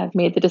 but we have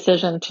made the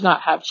decision to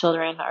not have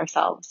children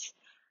ourselves.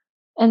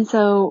 And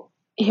so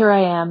here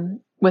I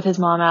am, with his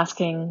mom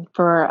asking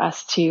for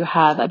us to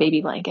have a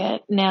baby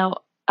blanket.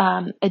 Now,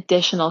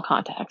 additional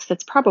context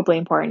that's probably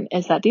important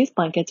is that these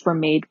blankets were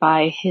made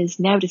by his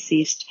now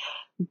deceased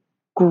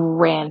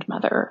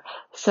grandmother.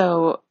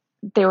 So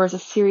there was a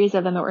series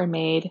of them that were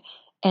made,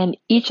 and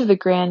each of the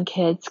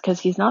grandkids, because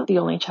he's not the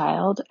only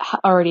child,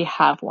 already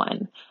have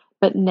one.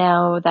 But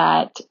now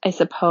that I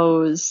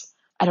suppose,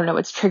 I don't know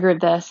what's triggered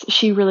this,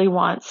 she really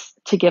wants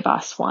to give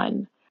us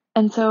one.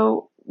 And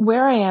so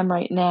where I am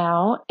right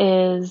now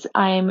is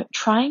I'm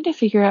trying to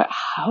figure out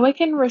how I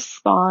can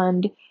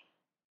respond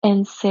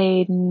and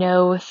say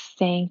no,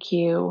 thank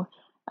you,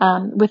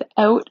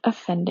 without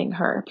offending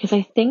her, because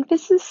I think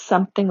this is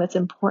something that's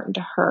important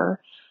to her.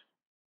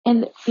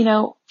 And,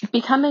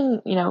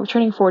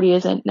 turning 40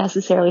 isn't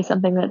necessarily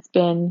something that's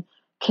been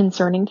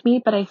concerning to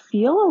me, but I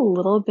feel a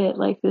little bit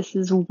like this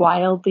is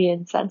wildly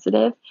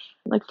insensitive.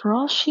 Like, for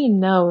all she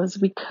knows,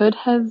 we could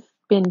have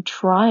been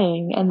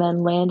trying and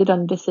then landed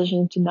on a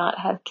decision to not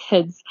have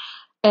kids.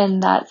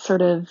 And that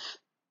sort of,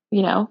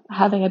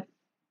 having a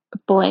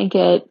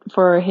blanket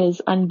for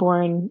his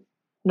unborn,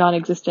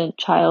 non-existent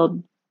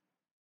child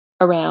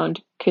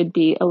around could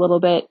be a little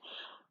bit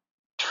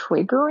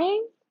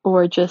triggering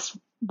or just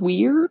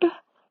weird,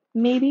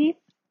 maybe.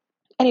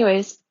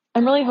 Anyways,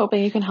 I'm really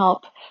hoping you can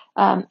help.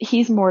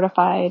 He's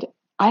mortified.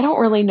 I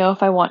don't really know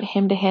if I want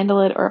him to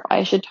handle it or if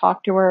I should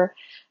talk to her.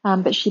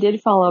 But she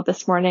did follow up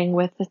this morning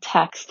with a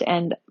text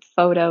and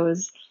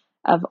photos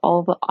of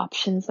all the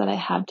options that I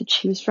have to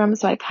choose from.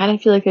 So I kind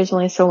of feel like there's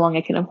only so long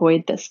I can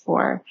avoid this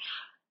for.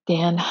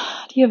 Dan,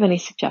 do you have any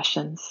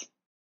suggestions?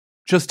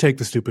 Just take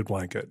the stupid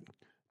blanket.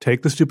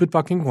 Take the stupid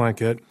fucking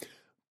blanket,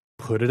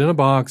 put it in a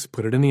box,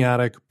 put it in the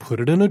attic, put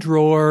it in a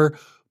drawer,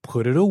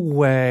 put it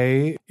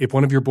away. If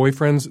one of your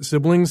boyfriend's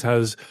siblings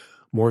has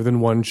more than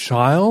one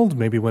child,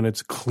 maybe when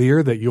it's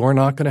clear that you're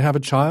not going to have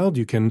a child,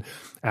 you can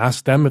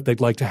ask them if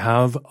they'd like to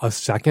have a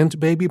second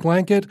baby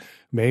blanket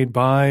made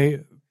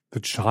by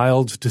the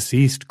child's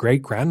deceased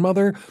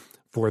great-grandmother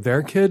for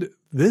their kid.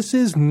 This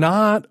is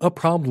not a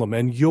problem,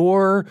 and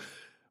your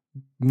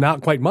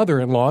not quite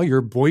mother-in-law, your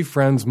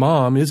boyfriend's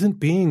mom, isn't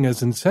being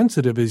as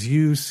insensitive as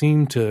you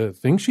seem to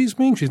think she's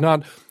being. She's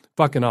not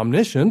fucking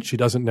omniscient. She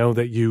doesn't know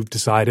that you've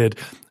decided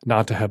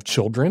not to have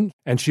children.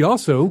 And she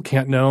also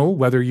can't know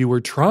whether you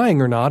were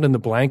trying or not, and the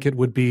blanket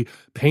would be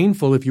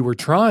painful if you were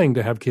trying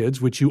to have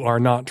kids, which you are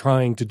not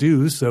trying to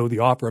do. So the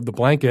offer of the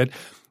blanket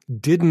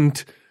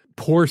didn't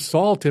pour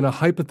salt in a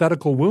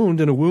hypothetical wound,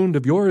 in a wound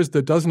of yours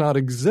that does not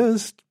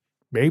exist.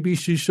 Maybe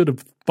she should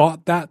have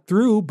thought that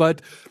through,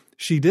 but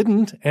she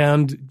didn't.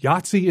 And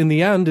Yahtzee, in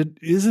the end, it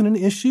isn't an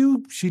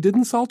issue. She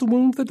didn't salt a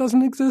wound that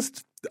doesn't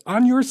exist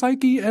on your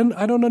psyche. And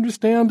I don't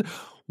understand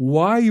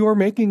why you're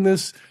making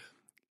this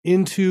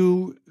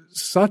into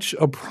such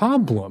a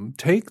problem.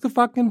 Take the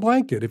fucking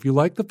blanket. If you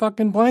like the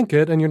fucking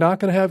blanket and you're not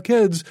going to have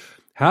kids,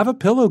 have a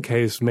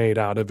pillowcase made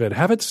out of it.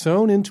 Have it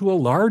sewn into a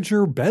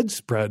larger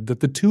bedspread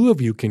that the two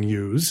of you can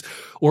use,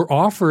 or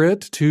offer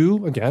it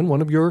to, again,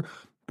 one of your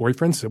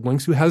boyfriend's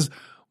siblings who has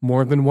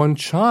more than one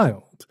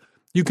child.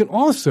 You can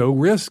also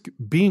risk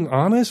being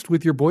honest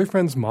with your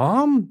boyfriend's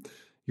mom.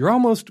 You're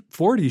almost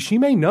 40. She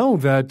may know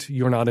that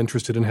you're not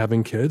interested in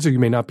having kids, or you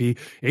may not be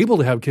able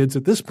to have kids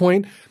at this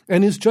point,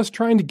 and is just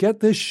trying to get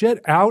this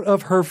shit out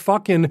of her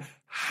fucking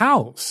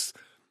house.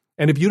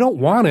 And if you don't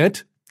want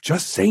it,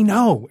 just say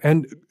no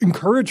and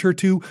encourage her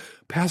to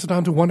pass it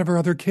on to one of her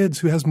other kids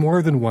who has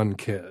more than one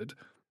kid.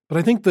 But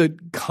I think the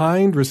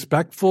kind,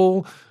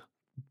 respectful,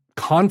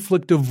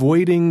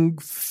 conflict-avoiding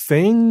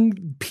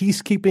thing,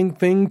 peacekeeping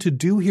thing to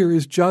do here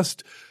is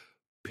just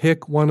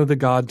pick one of the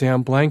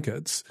goddamn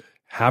blankets,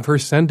 have her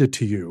send it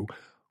to you,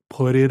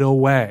 put it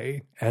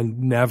away, and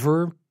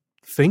never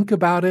think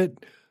about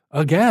it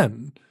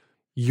again.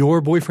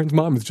 Your boyfriend's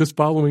mom is just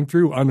following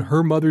through on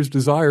her mother's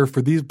desire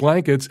for these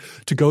blankets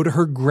to go to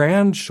her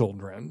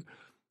grandchildren.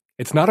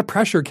 It's not a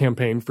pressure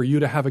campaign for you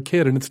to have a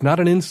kid, and it's not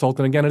an insult.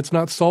 And again, it's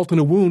not salt in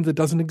a wound that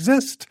doesn't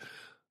exist.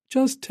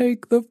 Just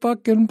take the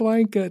fucking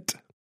blanket.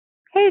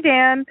 Hey,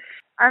 Dan.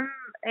 I'm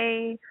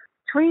a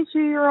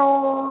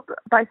 22-year-old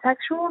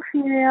bisexual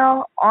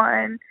female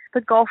on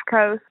the Gulf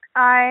Coast.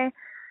 I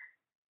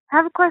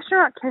have a question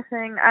about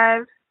kissing.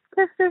 I've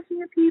kissed a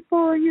few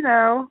people,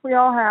 we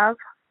all have.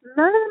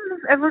 None of them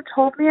have ever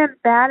told me I'm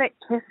bad at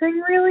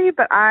kissing, really,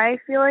 but I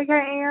feel like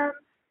I am.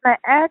 My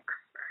ex,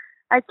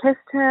 I kissed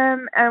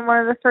him, and one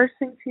of the first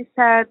things he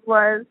said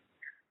was,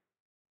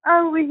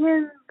 "Oh, we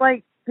can,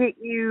 get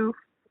you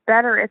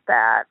better at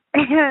that."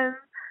 And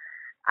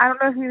I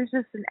don't know if he was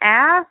just an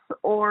ass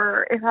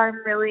or if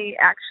I'm really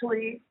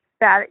actually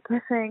bad at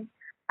kissing.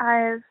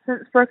 I've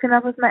since broken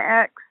up with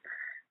my ex,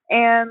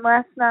 and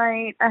last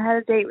night I had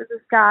a date with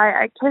this guy.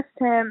 I kissed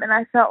him, and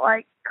I felt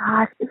like,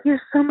 God, he was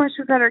so much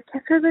a better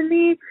kisser than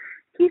me.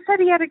 He said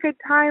he had a good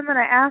time when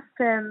I asked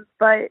him,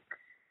 but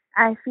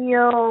I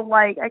feel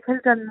like I could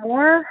have done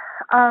more.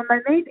 My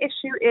main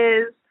issue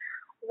is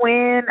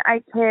when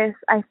I kiss,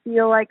 I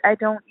feel like I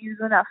don't use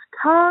enough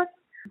tongue.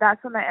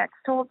 That's what my ex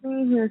told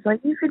me. He was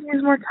like, you could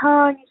use more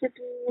tongue, you could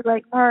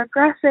be more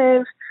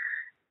aggressive.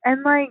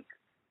 And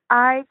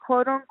I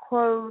quote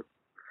unquote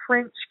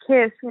French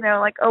kiss,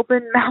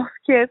 open mouth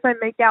kiss, I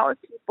make out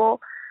with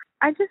people.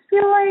 I just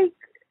feel like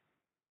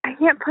I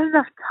can't put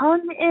enough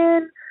tongue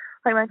in.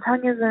 My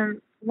tongue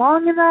isn't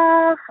long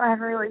enough. I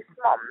have a really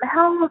small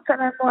mouth,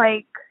 and I'm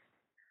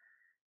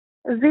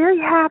very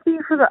happy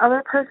for the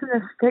other person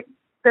to stick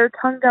their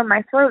tongue down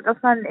my throat.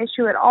 That's not an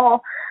issue at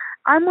all.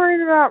 I'm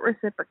worried about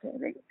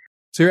reciprocating.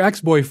 So your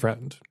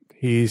ex-boyfriend,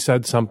 he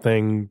said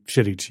something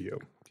shitty to you.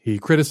 He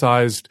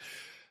criticized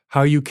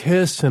how you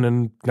kiss in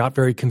a not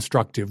very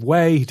constructive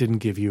way. He didn't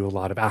give you a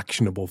lot of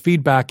actionable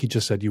feedback. He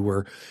just said you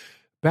were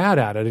bad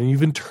at it, and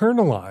you've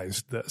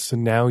internalized this,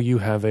 and now you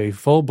have a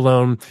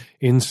full-blown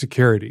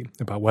insecurity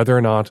about whether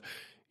or not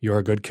you're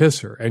a good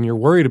kisser, and you're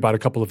worried about a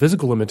couple of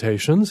physical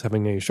limitations,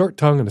 having a short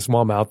tongue and a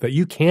small mouth that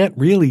you can't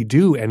really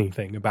do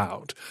anything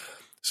about.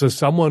 So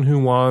someone who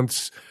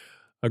wants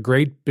a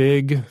great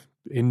big,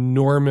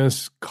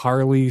 enormous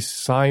Carly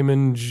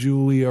Simon,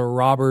 Julia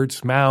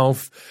Roberts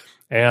mouth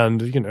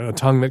and, a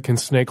tongue that can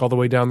snake all the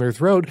way down their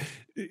throat,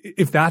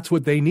 if that's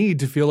what they need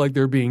to feel like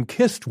they're being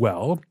kissed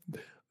well,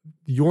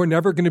 you're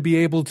never going to be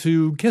able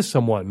to kiss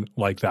someone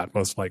like that,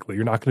 most likely.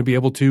 You're not going to be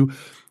able to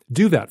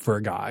do that for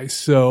a guy.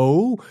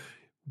 So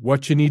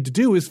what you need to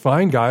do is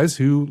find guys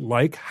who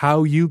like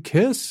how you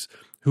kiss,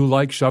 who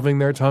like shoving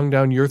their tongue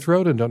down your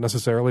throat and don't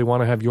necessarily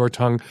want to have your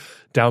tongue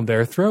down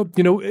their throat.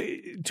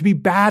 To be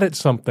bad at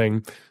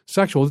something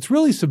sexual, it's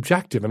really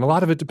subjective, and a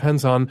lot of it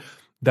depends on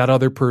that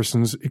other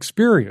person's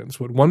experience.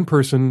 What one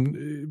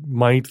person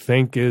might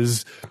think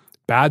is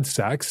bad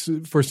sex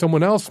for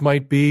someone else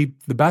might be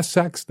the best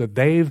sex that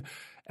they've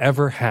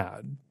ever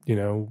had.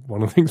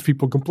 One of the things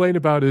people complain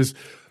about is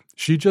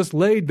she just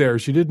laid there.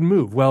 She didn't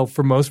move. Well,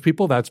 for most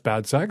people, that's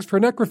bad sex. For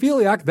a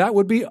necrophiliac, that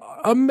would be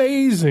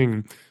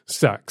amazing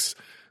sex.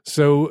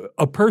 So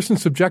a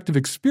person's subjective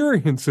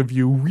experience of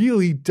you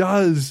really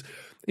does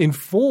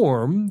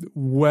inform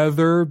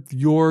whether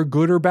you're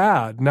good or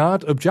bad,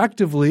 not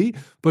objectively,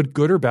 but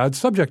good or bad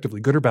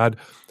subjectively, good or bad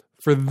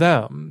for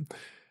them.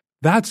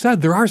 That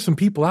said, there are some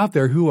people out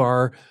there who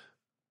are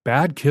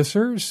bad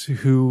kissers,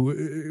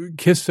 who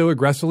kiss so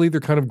aggressively they're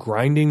kind of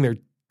grinding their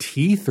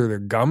teeth or their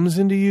gums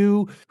into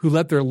you, who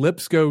let their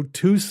lips go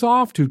too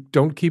soft, who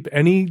don't keep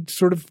any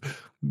sort of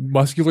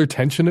muscular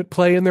tension at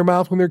play in their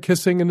mouth when they're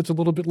kissing, and it's a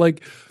little bit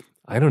like,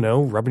 I don't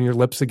know, rubbing your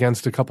lips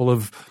against a couple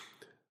of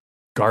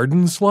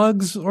garden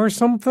slugs or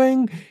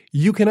something.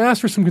 You can ask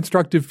for some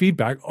constructive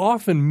feedback.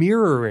 Often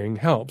mirroring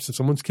helps. If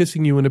someone's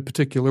kissing you in a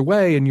particular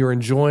way and you're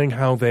enjoying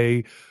how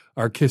they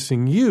are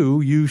kissing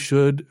you, you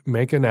should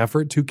make an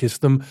effort to kiss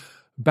them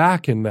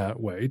back in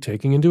that way,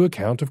 taking into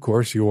account, of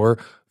course, your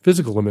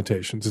physical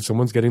limitations. If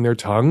someone's getting their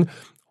tongue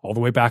all the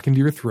way back into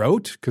your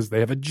throat because they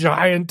have a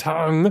giant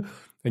tongue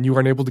and you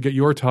aren't able to get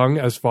your tongue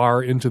as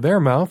far into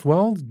their mouth,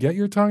 well, get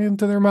your tongue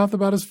into their mouth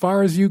about as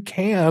far as you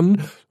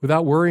can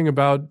without worrying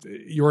about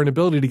your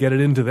inability to get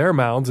it into their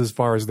mouths as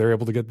far as they're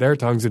able to get their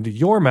tongues into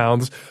your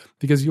mouths,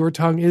 because your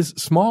tongue is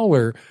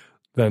smaller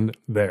than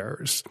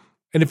theirs.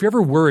 And if you're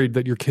ever worried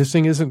that your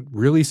kissing isn't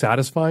really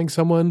satisfying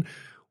someone,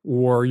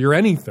 or your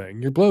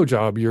anything, your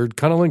blowjob, your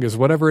cunnilingus,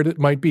 whatever it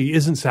might be,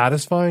 isn't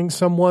satisfying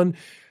someone,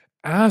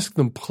 ask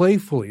them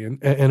playfully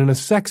and in a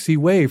sexy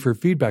way for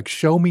feedback.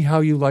 Show me how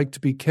you like to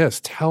be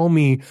kissed. Tell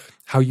me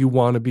how you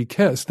want to be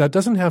kissed. That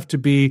doesn't have to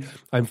be,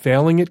 I'm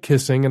failing at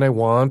kissing and I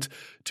want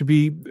to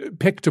be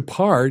picked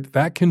apart.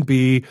 That can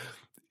be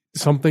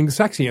something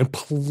sexy and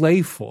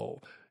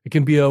playful. It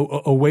can be a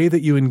way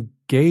that you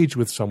engage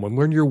with someone.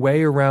 Learn your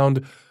way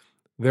around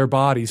their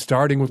body,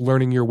 starting with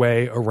learning your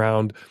way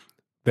around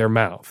their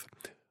mouth.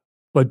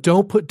 But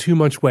don't put too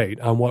much weight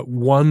on what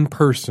one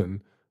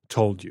person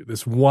told you.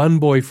 This one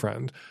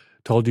boyfriend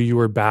told you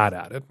were bad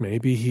at it.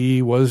 Maybe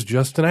he was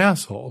just an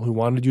asshole who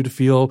wanted you to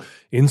feel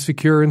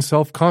insecure and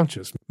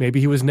self-conscious. Maybe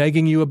he was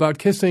nagging you about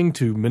kissing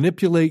to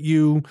manipulate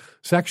you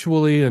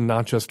sexually, and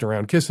not just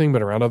around kissing,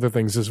 but around other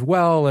things as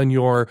well, and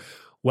you're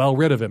well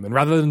rid of him. And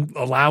rather than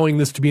allowing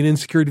this to be an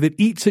insecurity that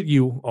eats at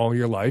you all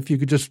your life, you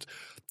could just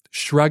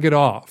shrug it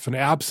off. And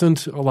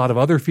absent a lot of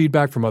other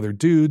feedback from other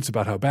dudes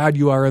about how bad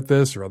you are at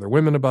this, or other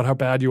women about how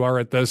bad you are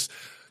at this,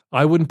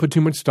 I wouldn't put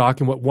too much stock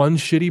in what one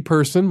shitty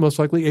person, most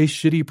likely a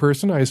shitty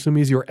person, I assume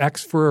he's your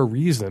ex for a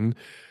reason,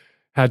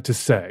 had to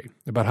say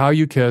about how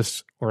you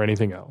kiss or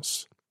anything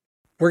else.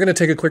 We're going to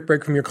take a quick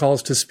break from your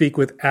calls to speak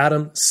with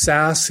Adam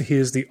Sass. He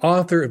is the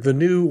author of the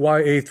new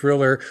YA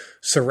thriller,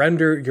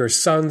 Surrender Your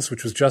Sons,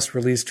 which was just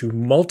released to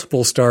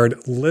multiple starred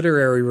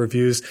literary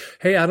reviews.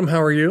 Hey, Adam,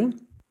 how are you?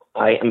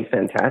 I am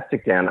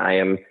fantastic, Dan. I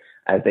am,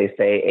 as they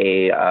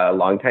say, a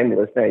longtime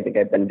listener. I think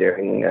I've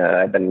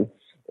been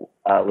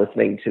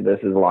listening to this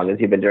as long as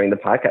you've been doing the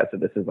podcast. So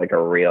this is like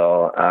a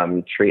real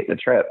treat and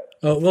a trip.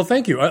 Well,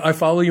 thank you. I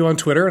follow you on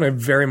Twitter, and I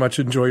very much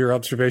enjoy your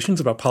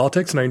observations about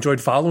politics. And I enjoyed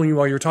following you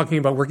while you were talking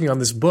about working on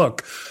this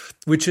book,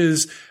 which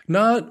is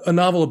not a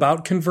novel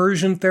about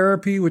conversion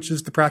therapy, which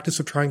is the practice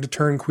of trying to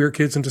turn queer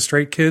kids into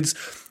straight kids,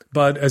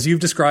 but as you've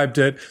described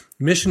it,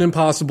 Mission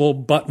Impossible,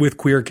 but with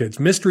queer kids.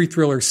 Mystery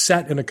thriller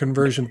set in a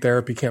conversion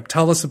therapy camp.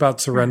 Tell us about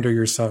Surrender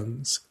Your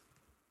Sons.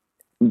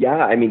 Yeah,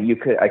 I mean,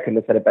 I couldn't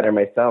have said it better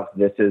myself.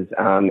 This is,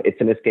 it's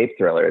an escape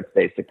thriller. It's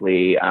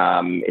basically,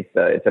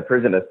 it's a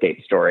prison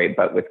escape story,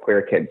 but with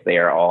queer kids. They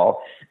are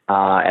all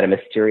at a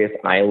mysterious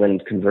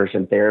island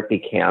conversion therapy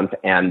camp,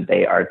 and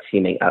they are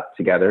teaming up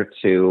together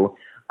to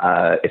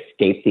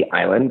escape the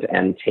island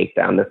and take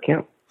down this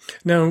camp.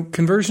 Now,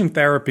 conversion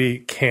therapy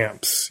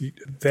camps,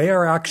 they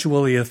are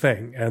actually a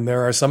thing, and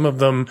there are some of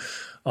them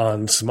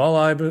on small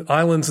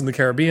islands in the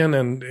Caribbean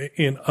and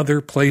in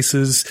other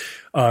places.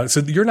 So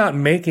you're not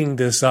making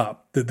this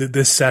up,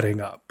 this setting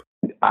up.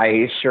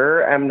 I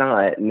sure am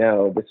not.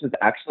 No, this was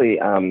actually,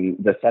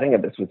 the setting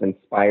of this was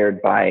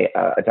inspired by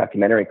a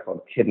documentary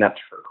called Kidnapped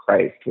for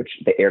Christ, which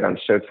they aired on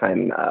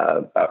Showtime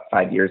about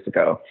 5 years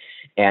ago.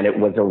 And it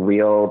was a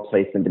real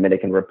place in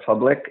Dominican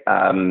Republic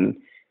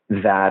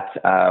that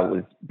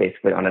was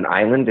basically on an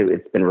island.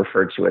 It's been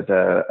referred to as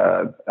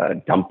a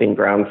dumping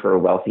ground for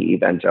wealthy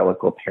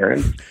evangelical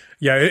parents.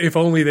 Yeah, if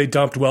only they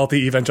dumped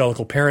wealthy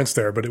evangelical parents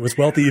there, but it was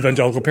wealthy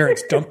evangelical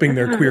parents dumping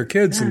their queer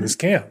kids in this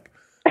camp.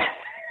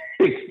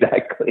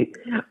 Exactly.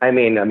 I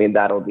mean,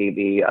 that'll be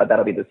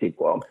the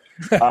sequel.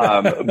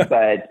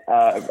 But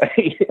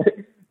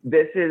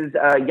this is,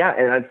 and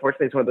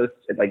unfortunately, it's one of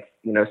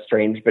those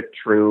strange but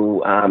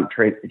true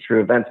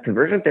events.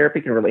 Conversion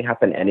therapy can really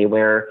happen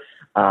anywhere.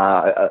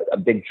 A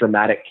big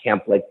dramatic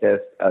camp like this,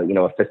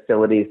 a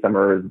facility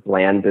somewhere as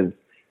bland as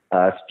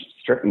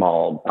strip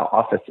mall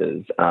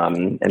offices,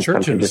 and churches.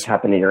 Something just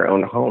happen in your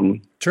own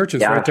home.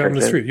 Churches right down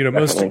the street.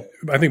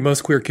 I think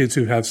most queer kids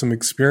who have some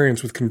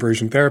experience with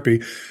conversion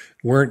therapy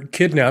weren't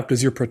kidnapped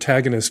as your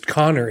protagonist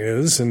Connor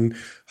is and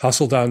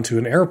hustled onto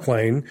an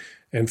airplane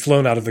and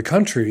flown out of the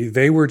country.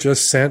 They were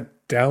just sent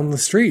down the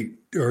street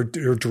or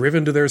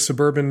driven to their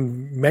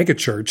suburban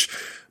megachurch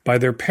by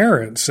their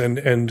parents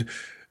and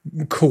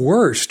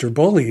coerced or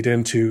bullied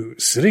into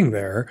sitting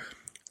there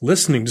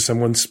listening to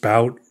someone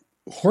spout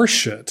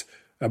horseshit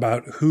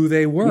about who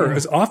they were,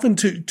 as often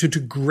to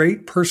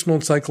great personal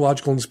and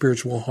psychological and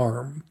spiritual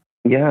harm.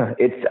 Yeah,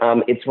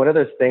 it's one of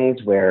those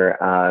things where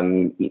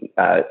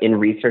in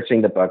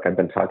researching the book, I've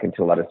been talking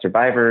to a lot of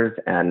survivors,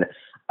 and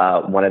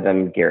one of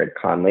them, Garrett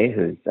Conley,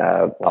 who's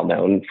well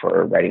known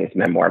for writing his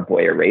memoir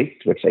Boy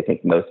Erased, which I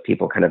think most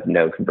people kind of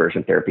know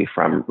conversion therapy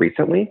from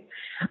recently.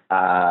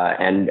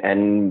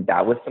 And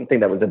that was something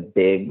that was a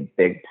big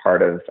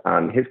part of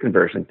his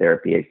conversion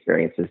therapy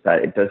experience, is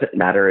that it doesn't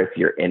matter if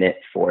you're in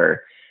it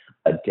for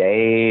a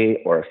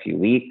day or a few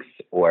weeks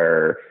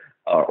or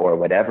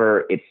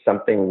whatever. It's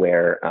something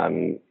where,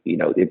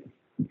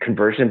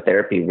 conversion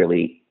therapy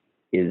really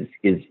is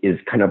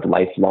kind of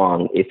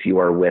lifelong if you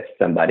are with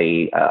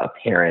somebody, a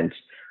parent,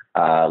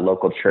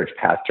 local church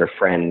pastor,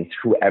 friends,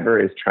 whoever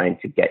is trying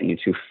to get you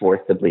to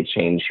forcibly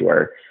change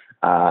your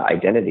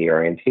identity or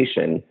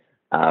orientation.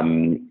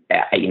 And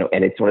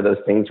it's one of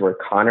those things where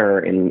Connor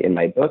in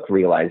my book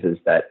realizes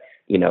that,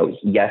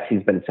 yes,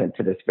 he's been sent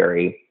to this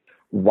very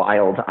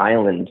wild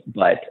island,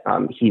 but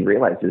he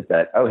realizes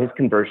that, his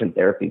conversion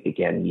therapy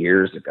began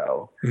years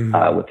ago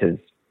with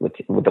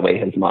the way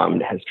his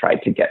mom has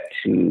tried to get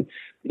to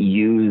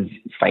use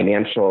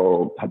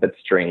financial puppet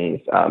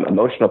strings,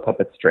 emotional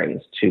puppet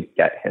strings to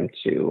get him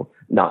to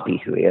not be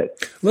who he is.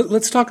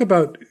 Let's talk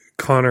about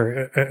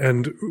Connor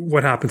and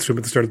what happens to him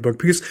at the start of the book,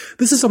 because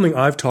this is something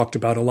I've talked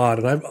about a lot,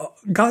 and I've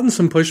gotten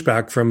some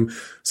pushback from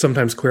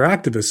sometimes queer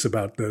activists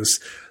about this,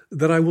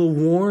 that I will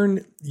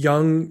warn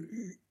young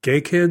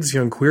gay kids,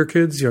 young queer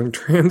kids, young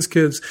trans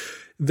kids,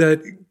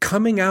 that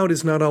coming out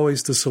is not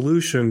always the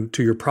solution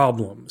to your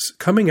problems.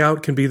 Coming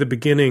out can be the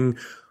beginning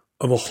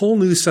of a whole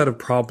new set of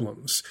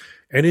problems.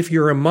 And if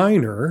you're a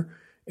minor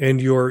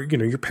and your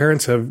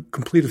parents have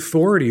complete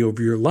authority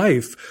over your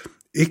life,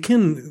 it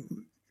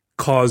can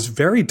cause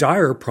very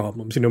dire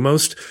problems.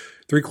 Most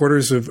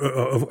three-quarters of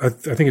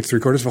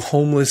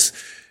homeless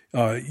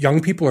young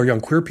people or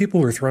young queer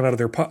people who are thrown out of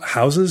their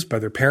houses by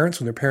their parents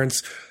when their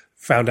parents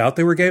found out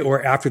they were gay,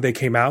 or after they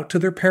came out to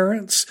their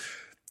parents.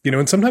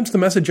 And sometimes the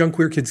message young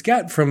queer kids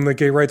get from the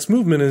gay rights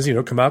movement is,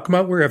 come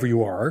out wherever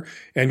you are,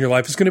 and your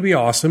life is going to be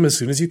awesome. As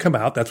soon as you come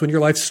out, that's when your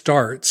life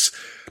starts.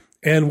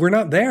 And we're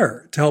not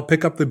there to help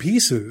pick up the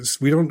pieces.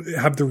 We don't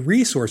have the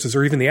resources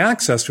or even the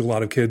access to a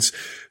lot of kids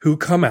who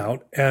come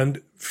out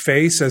and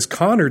face, as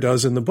Connor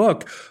does in the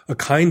book, a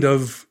kind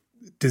of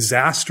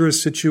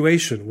disastrous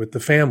situation with the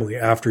family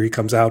after he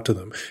comes out to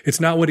them. It's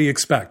not what he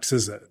expects,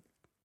 is it?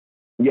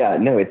 Yeah,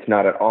 no, it's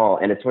not at all.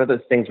 And it's one of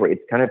those things where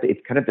it's kind of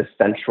the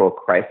central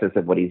crisis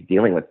of what he's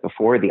dealing with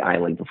before the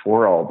island,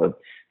 before all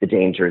the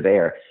danger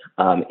there.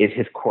 If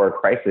his core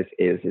crisis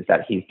is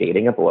that he's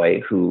dating a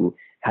boy who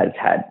has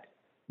had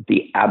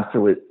the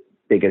absolute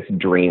biggest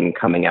dream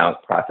coming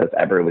out process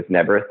ever. It was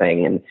never a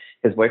thing. And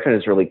his boyfriend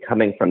is really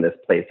coming from this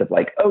place of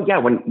like, oh yeah,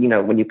 when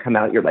you come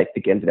out, your life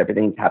begins and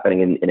everything's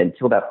happening. And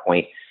until that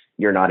point,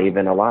 you're not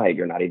even alive.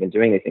 You're not even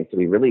doing anything. So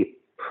he really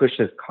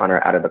pushes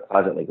Connor out of the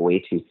closet like way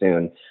too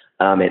soon.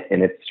 And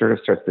it sort of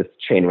starts this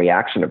chain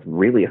reaction of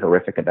really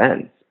horrific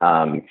events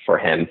for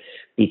him,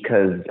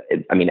 because,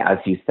 as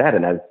you said,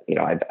 and as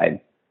I've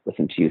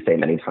listened to you say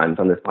many times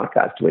on this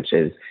podcast, which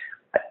is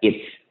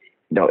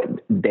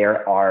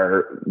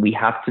we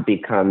have to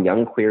become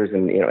young queers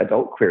and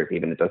adult queers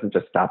even. It doesn't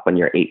just stop when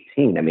you're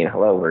 18.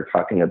 We're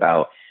talking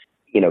about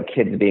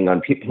kids being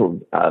on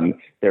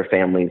their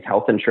families'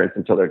 health insurance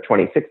until they're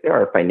 26. There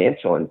are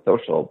financial and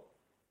social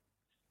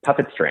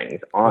puppet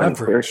strings on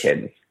queer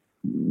kids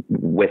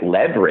with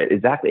leverage.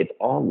 Exactly. It's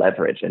all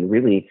leverage. And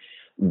really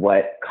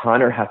what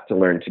Connor has to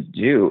learn to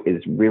do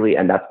is really,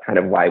 and that's kind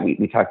of why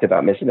we talked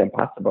about Mission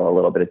Impossible a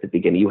little bit at the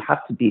beginning. You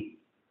have to be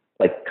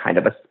like kind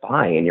of a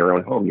spy in your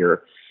own home.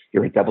 You're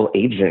a double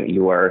agent.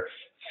 You are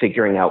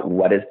figuring out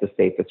what is the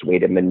safest way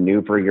to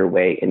maneuver your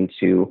way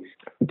into,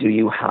 do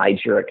you hide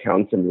your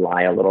accounts and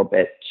lie a little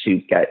bit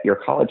to get your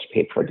college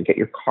paid for, to get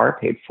your car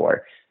paid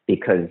for?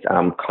 Because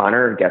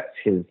Connor gets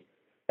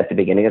at the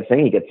beginning of the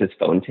thing, he gets his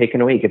phone taken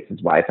away, he gets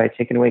his Wi-Fi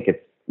taken away, gets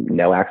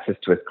no access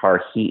to his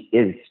car. He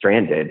is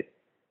stranded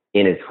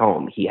in his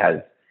home. He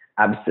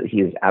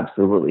is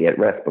absolutely at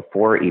risk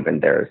before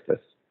even there's this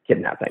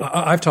kidnapping.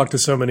 I've talked to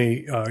so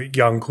many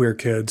young queer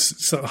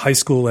kids, high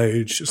school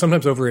age,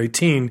 sometimes over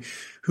 18,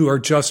 who are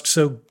just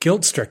so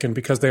guilt-stricken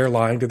because they are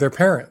lying to their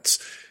parents.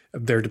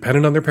 They're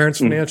dependent on their parents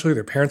financially.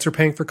 Their parents are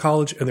paying for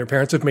college, and their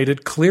parents have made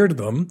it clear to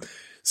them.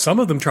 Some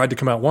of them tried to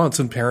come out once,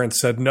 and parents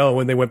said no,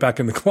 and they went back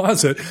in the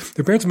closet.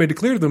 Their parents have made it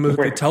clear to them that if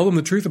they tell them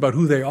the truth about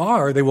who they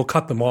are, they will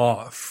cut them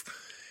off.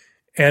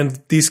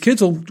 And these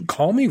kids will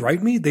call me,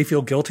 write me. They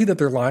feel guilty that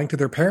they're lying to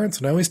their parents.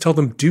 And I always tell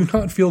them, do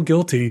not feel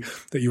guilty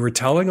that you were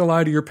telling a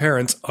lie to your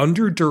parents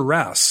under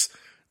duress,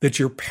 that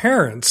your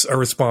parents are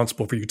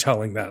responsible for you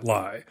telling that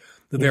lie,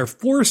 that they're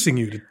forcing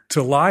you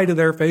to lie to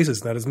their faces.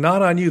 That is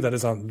not on you. That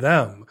is on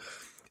them.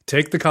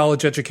 Take the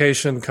college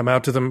education, come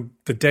out to them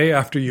the day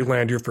after you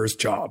land your first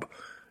job,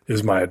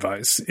 is my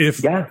advice.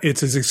 If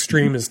it's as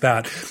extreme as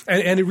that.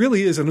 And it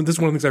really is. And this is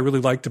one of the things I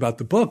really liked about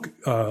the book.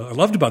 I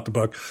loved about the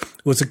book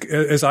was,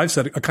 as I've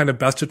said, a kind of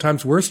best of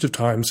times, worst of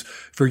times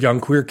for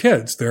young queer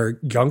kids. There are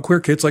young queer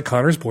kids like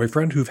Connor's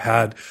boyfriend who've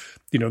had,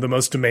 the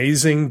most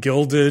amazing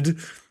gilded,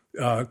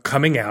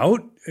 coming out.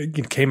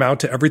 It came out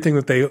to everything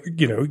that they,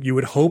 you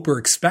would hope or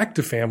expect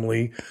a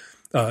family,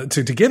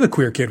 to give a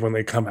queer kid when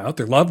they come out,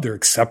 their love, their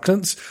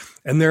acceptance.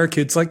 And there are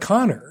kids like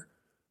Connor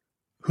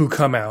who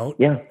come out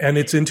and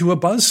it's into a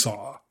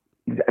buzzsaw.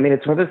 I mean,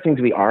 it's one of those things,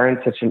 we are in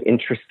such an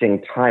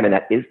interesting time. And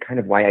that is kind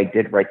of why I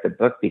did write the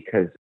book,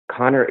 because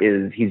Connor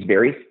he's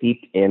very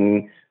steeped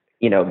in,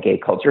 gay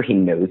culture. He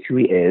knows who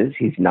he is.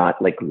 He's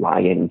not like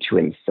lying to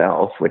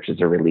himself, which is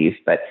a relief.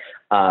 But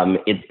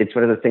it's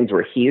one of those things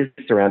where he is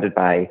surrounded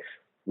by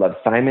Love,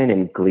 Simon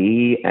and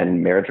Glee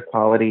and Marriage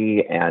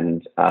Equality.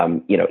 And,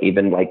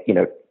 even like,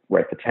 we're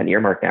at the 10-year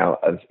mark now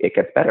of It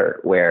Gets Better,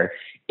 where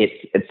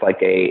it's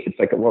like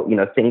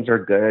well, things are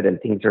good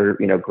and things are,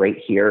 great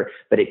here,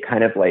 but it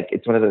kind of like,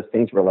 it's one of those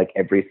things where like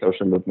every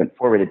social movement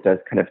forward, it does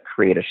kind of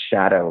create a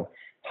shadow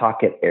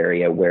pocket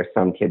area where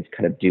some kids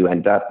kind of do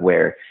end up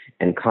where,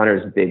 and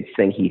Connor's big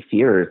thing he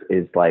fears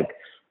is like,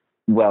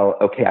 well,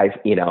 okay,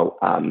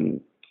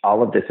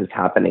 all of this is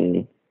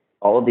happening.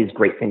 All of these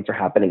great things are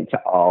happening to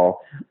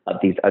all of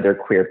these other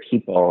queer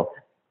people,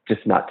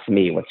 just not to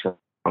me. What's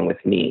wrong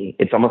with me?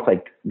 It's almost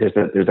like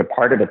there's a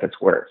part of it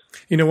that's worse.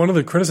 One of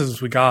the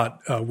criticisms we got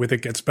with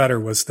It Gets Better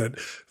was that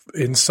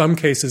in some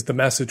cases the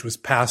message was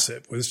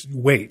passive, was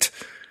wait,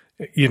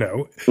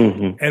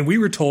 and we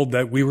were told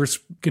that we were,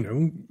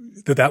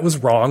 that was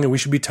wrong, and we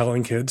should be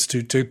telling kids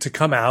to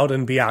come out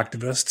and be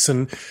activists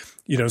and,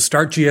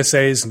 start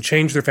GSAs and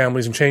change their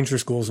families and change their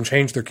schools and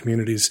change their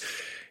communities.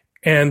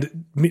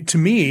 And to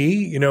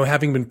me,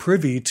 having been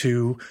privy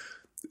to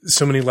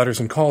so many letters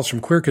and calls from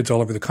queer kids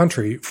all over the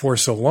country for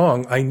so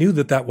long, I knew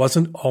that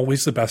wasn't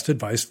always the best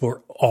advice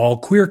for all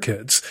queer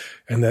kids,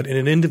 and that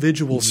in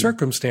individual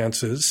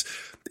circumstances,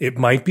 it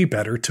might be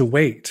better to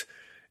wait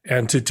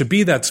and to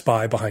be that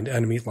spy behind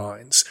enemy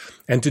lines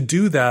and to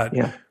do that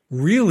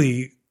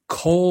really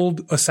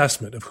cold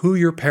assessment of who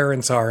your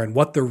parents are and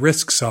what the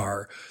risks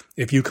are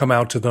if you come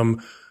out to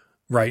them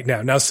right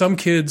now. Now, some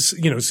kids,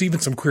 even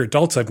some queer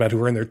adults I've met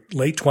who are in their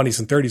late 20s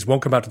and 30s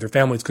won't come out to their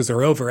families because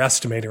they're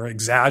overestimating or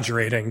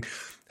exaggerating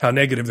how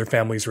negative their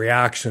family's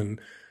reaction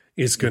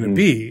is going to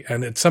be.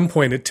 And at some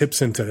point it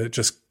tips into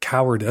just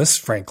cowardice,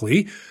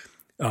 frankly.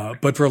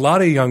 But for a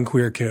lot of young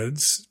queer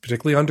kids,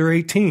 particularly under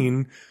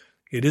 18,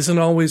 it isn't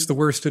always the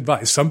worst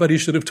advice. Somebody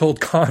should have told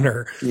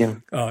Connor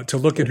to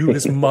look at who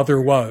his mother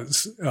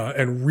was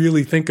and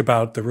really think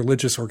about the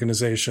religious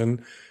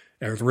organization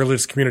or the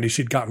religious community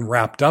she'd gotten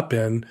wrapped up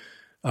in.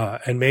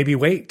 And maybe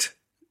wait.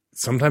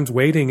 Sometimes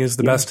waiting is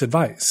the best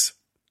advice.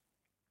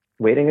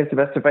 Waiting is the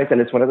best advice. And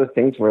it's one of those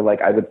things where,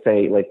 like, I would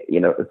say, like,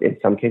 in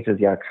some cases,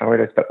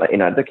 cowardice, but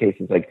in other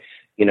cases, like,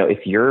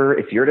 if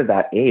you're to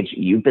that age,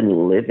 you've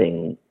been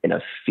living in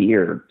a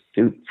fear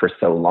suit for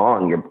so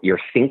long, your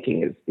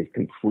thinking is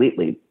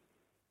completely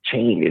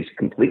changed, is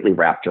completely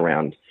wrapped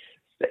around,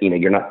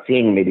 you're not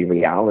seeing maybe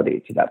reality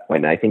to that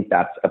point. And I think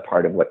that's a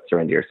part of what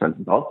Surrender Your Sons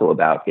is also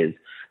about, is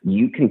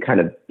you can kind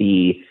of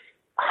be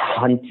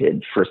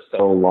hunted for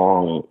so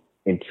long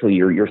until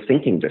your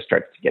thinking just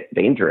starts to get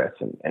dangerous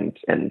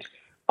and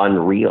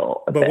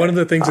unreal. But one of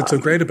the things that's so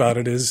great about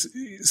it is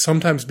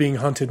sometimes being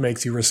hunted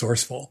makes you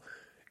resourceful.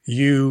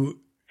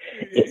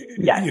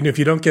 If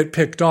you don't get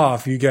picked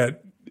off, you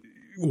get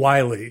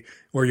wily,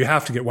 or you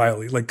have to get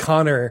wily. Like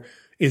Connor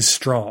is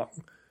strong,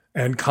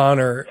 and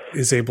Connor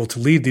is able to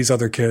lead these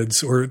other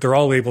kids, or they're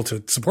all able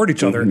to support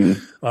each other.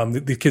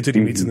 The kids that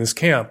he meets in this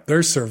camp,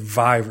 they're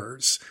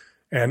survivors.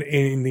 And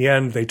in the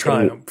end, they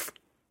triumph.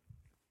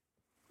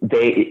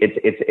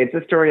 It's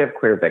a story of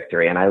queer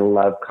victory, and I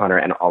love Connor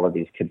and all of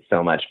these kids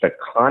so much. But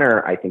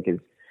Connor, I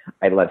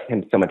love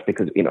him so much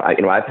because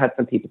I've had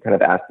some people kind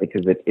of ask me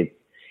because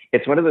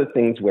it's one of those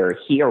things where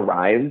he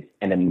arrives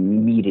and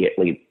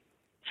immediately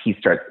he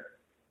starts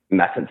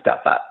messing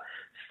stuff up.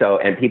 So,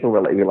 and people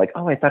were like,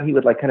 oh, I thought he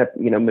would like kind of,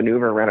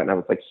 maneuver around it. And I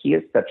was like, he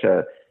is such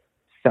a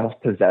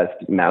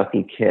self-possessed,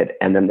 mouthy kid.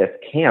 And then this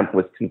camp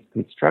was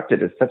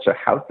constructed as such a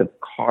house of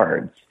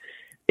cards.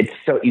 It's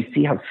so, you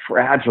see how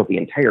fragile the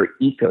entire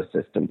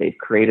ecosystem they've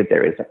created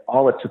there is.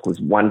 All it took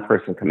was one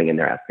person coming in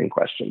there asking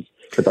questions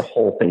for the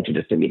whole thing to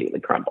just immediately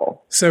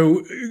crumble.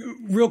 So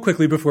real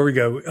quickly before we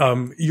go,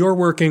 you're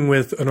working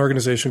with an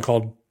organization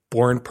called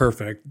Born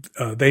Perfect.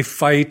 They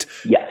fight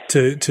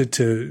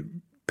to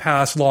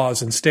pass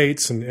laws in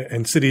states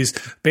and cities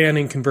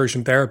banning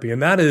conversion therapy.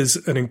 And that is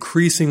an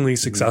increasingly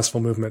successful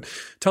movement.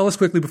 Tell us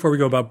quickly before we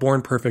go about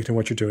Born Perfect and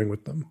what you're doing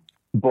with them.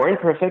 Born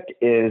Perfect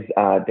is,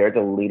 they're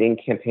the leading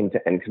campaign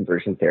to end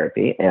conversion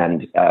therapy.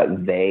 And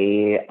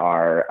they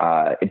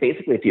are,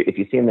 basically, if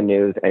you see in the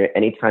news,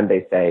 anytime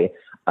they say,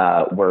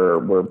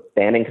 we're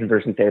banning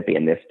conversion therapy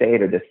in this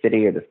state or this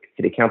city or this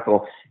city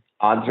council,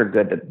 odds are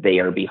good that they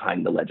are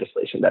behind the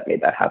legislation that made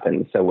that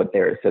happen. So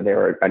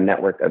they're a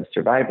network of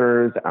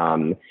survivors,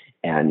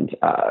 and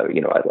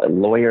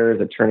lawyers,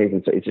 attorneys,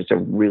 and so it's just a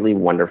really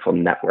wonderful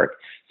network.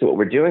 So what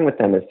we're doing with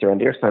them is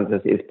Surrender Your Sons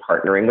is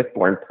partnering with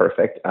Born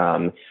Perfect.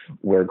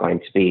 We're going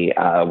to be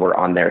we're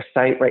on their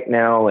site right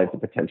now as a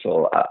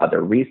potential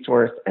other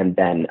resource, and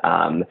then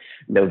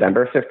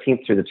November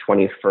 15th through the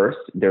 21st,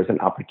 there's an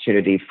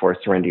opportunity for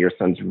Surrender Your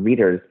Sons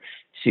readers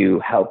to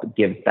help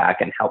give back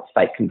and help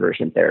fight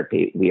conversion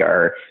therapy. We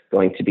are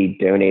going to be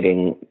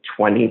donating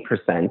 20%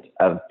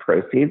 of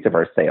proceeds of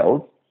our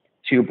sales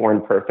to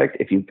Born Perfect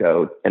if you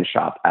go and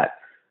shop at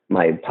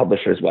my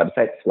publisher's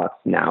website,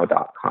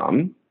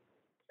 fluxnow.com.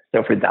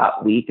 So for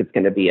that week, it's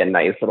going to be a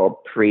nice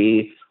little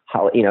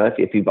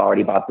if you've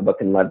already bought the book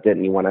and loved it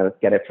and you want to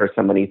get it for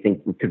someone you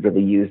think could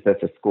really use this,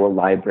 a school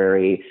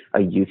library,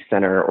 a youth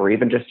center, or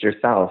even just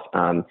yourself,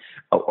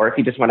 or if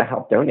you just want to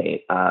help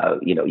donate,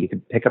 you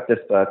could pick up this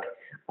book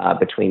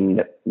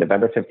between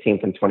November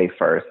 15th and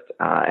 21st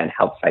and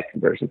help fight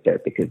conversion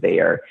therapy because they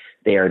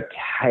are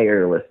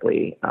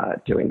tirelessly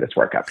doing this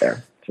work out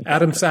there.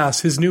 Adam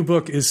Sass, his new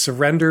book is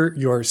Surrender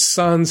Your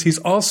Sons. He's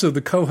also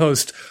the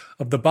co-host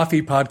of the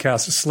Buffy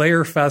podcast,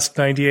 Slayer Fest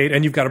 98.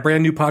 And you've got a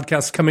brand new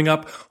podcast coming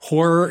up,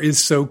 Horror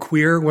is So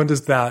Queer. When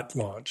does that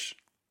launch?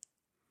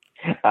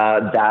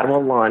 That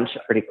will launch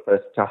pretty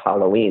close to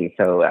Halloween.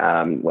 So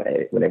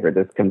whenever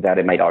this comes out,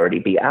 it might already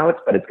be out,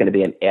 but it's going to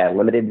be a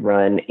limited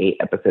run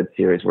 8-episode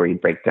series where you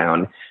break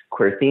down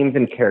queer themes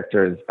and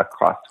characters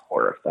across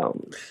horror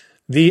films.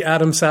 The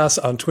Adam Sass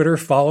on Twitter.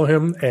 Follow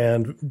him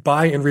and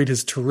buy and read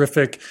his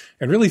terrific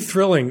and really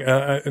thrilling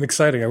and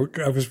exciting.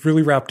 I was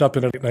really wrapped up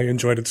in it and I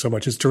enjoyed it so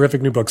much. His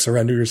terrific new book,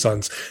 Surrender Your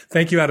Sons.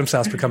 Thank you, Adam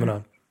Sass, for coming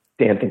on.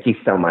 Dan, thank you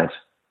so much.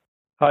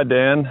 Hi,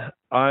 Dan.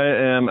 I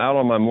am out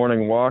on my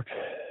morning walk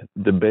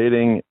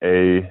debating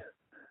a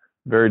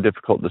very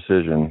difficult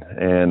decision,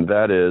 and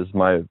that is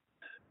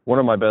one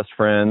of my best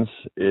friends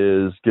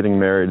is getting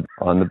married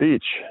on the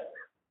beach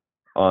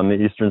on the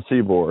Eastern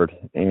Seaboard,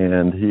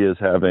 and he is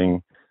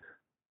having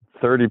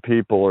 30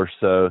 people or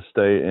so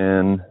stay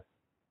in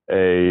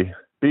a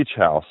beach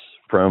house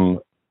from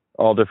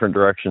all different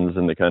directions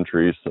in the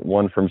country.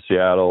 One from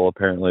Seattle.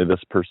 Apparently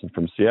this person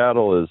from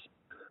Seattle has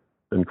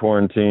been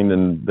quarantined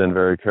and been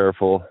very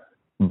careful,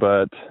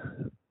 but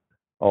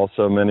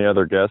also many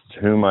other guests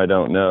whom I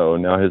don't know.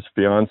 Now his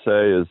fiance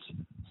is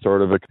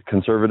sort of a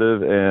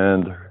conservative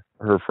and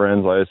her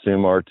friends, I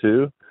assume, are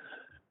too.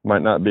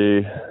 Might not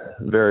be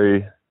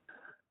very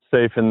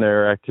safe in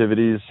their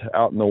activities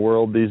out in the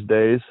world these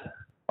days.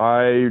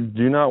 I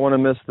do not want to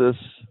miss this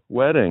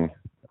wedding.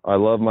 I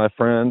love my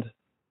friend.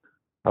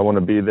 I want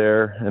to be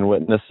there and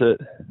witness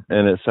it,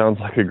 and it sounds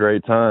like a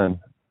great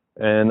time.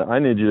 And I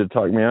need you to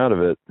talk me out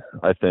of it,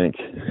 I think.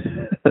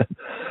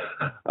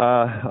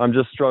 I'm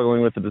just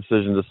struggling with the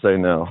decision to say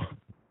no.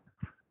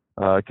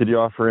 Could you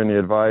offer any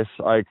advice?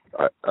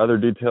 Other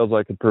details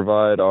I could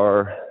provide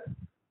are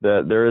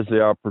that there is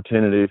the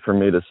opportunity for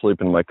me to sleep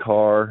in my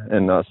car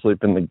and not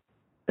sleep in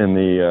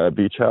the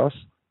beach house.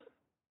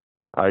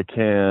 I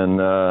can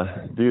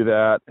do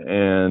that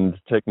and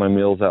take my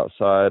meals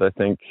outside. I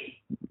think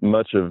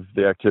much of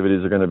the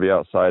activities are going to be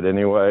outside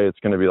anyway. It's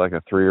going to be like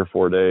a 3 or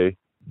 4 day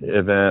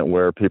event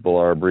where people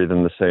are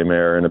breathing the same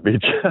air in a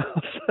beach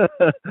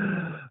house,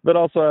 but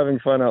also having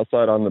fun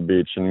outside on the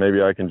beach. And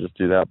maybe I can just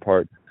do that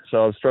part. So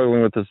I'm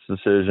struggling with this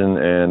decision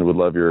and would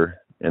love your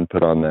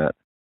input on that.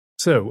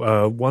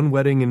 So one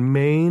wedding in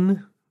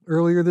Maine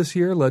earlier this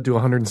year led to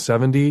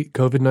 170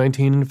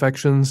 COVID-19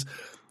 infections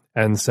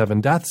and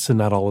 7 deaths, and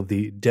not all of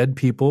the dead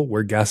people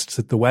were guests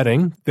at the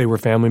wedding. They were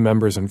family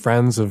members and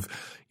friends of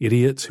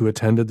idiots who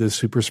attended this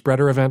super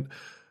spreader event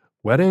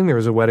wedding. There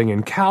was a wedding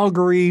in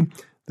Calgary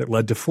that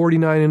led to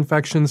 49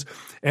 infections,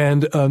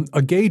 and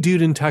a gay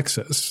dude in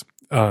Texas,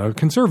 a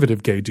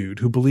conservative gay dude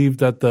who believed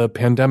that the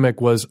pandemic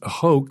was a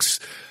hoax,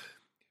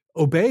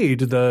 obeyed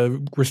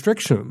the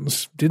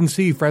restrictions, didn't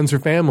see friends or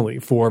family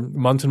for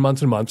months and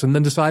months and months, and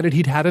then decided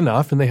he'd had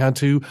enough and they had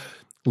to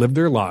live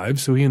their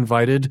lives. So he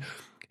invited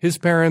his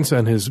parents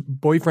and his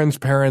boyfriend's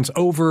parents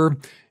over,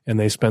 and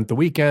they spent the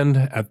weekend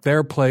at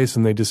their place,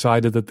 and they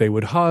decided that they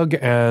would hug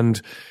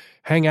and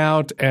hang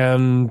out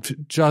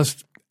and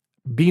just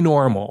be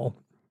normal,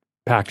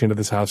 packed into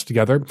this house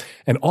together.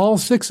 And all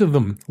 6 of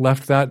them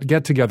left that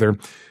get-together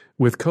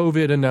with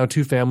COVID, and now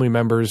 2 family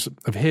members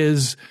of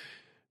his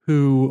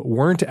who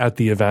weren't at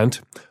the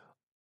event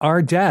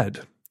are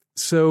dead.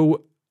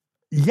 So,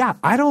 yeah,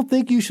 I don't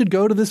think you should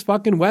go to this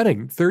fucking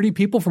wedding. 30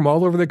 people from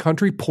all over the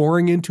country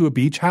pouring into a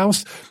beach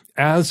house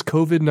as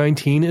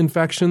COVID-19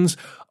 infections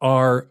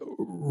are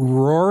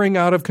roaring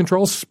out of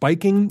control,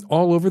 spiking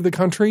all over the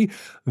country.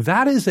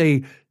 That is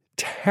a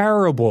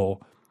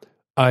terrible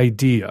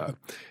idea.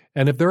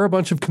 And if there are a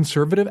bunch of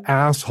conservative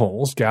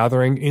assholes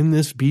gathering in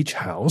this beach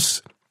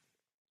house,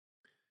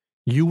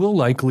 you will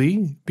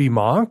likely be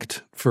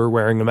mocked for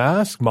wearing a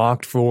mask,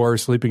 mocked for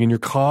sleeping in your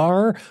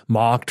car,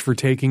 mocked for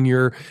taking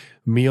your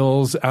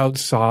meals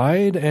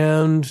outside.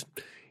 And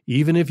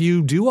even if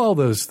you do all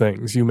those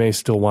things, you may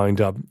still wind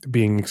up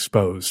being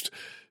exposed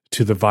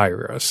to the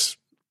virus.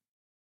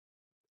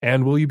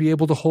 And will you be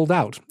able to hold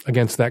out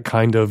against that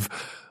kind of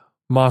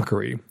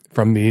mockery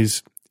from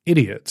these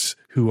idiots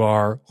who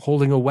are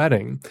holding a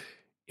wedding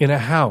in a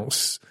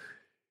house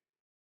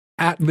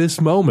at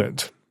this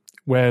moment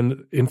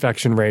when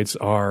infection rates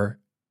are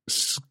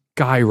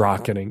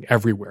skyrocketing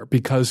everywhere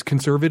because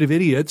conservative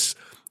idiots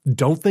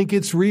don't think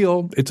it's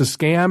real, it's a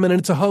scam, and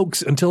it's a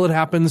hoax until it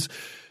happens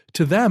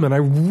to them. And I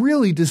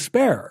really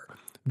despair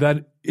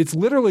that it's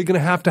literally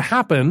going to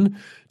happen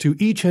to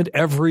each and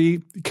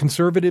every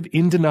conservative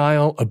in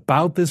denial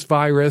about this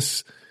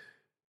virus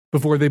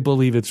before they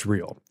believe it's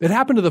real. It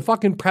happened to the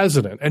fucking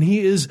president, and he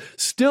is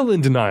still in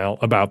denial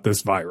about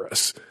this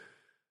virus.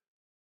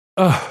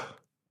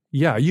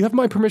 Yeah, you have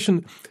my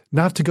permission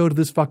not to go to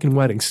this fucking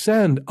wedding.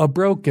 Send a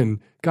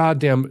broken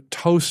goddamn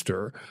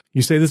toaster.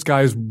 You say this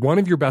guy is one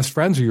of your best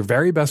friends or your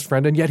very best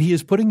friend, and yet he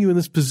is putting you in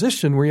this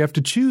position where you have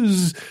to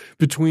choose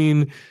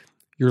between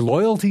your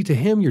loyalty to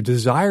him, your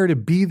desire to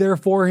be there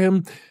for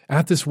him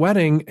at this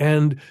wedding,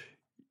 and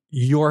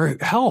your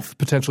health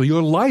potentially,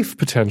 your life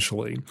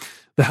potentially,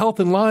 the health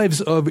and lives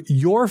of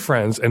your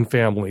friends and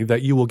family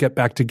that you will get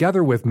back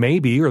together with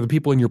maybe, or the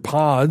people in your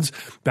pods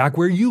back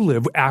where you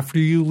live after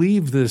you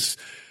leave this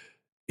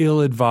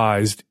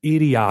ill-advised,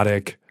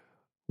 idiotic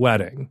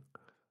wedding.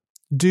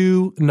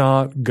 Do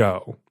not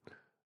go.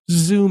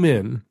 Zoom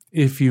in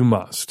if you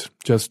must.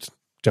 Just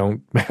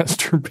don't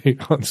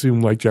masturbate on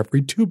Zoom like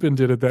Jeffrey Toobin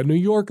did at that New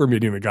Yorker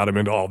meeting that got him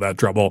into all that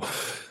trouble.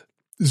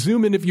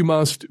 Zoom in if you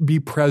must. Be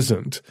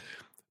present.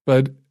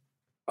 But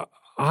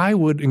I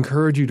would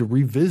encourage you to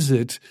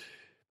revisit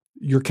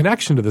your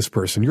connection to this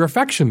person, your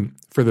affection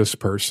for this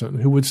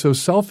person who would so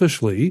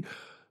selfishly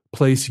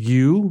place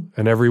you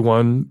and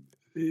everyone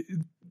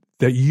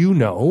that you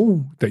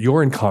know, that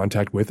you're in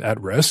contact with at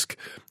risk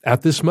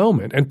at this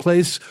moment, and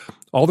place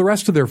all the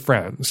rest of their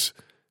friends,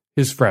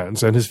 his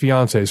friends and his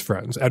fiance's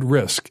friends, at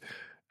risk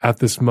at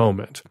this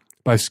moment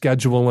by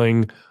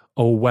scheduling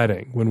a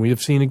wedding, when we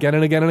have seen again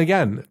and again and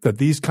again that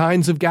these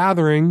kinds of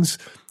gatherings,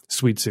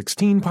 Sweet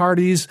 16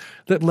 parties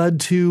that led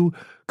to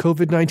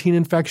COVID-19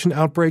 infection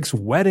outbreaks,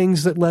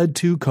 weddings that led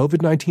to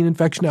COVID-19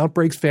 infection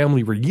outbreaks,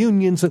 family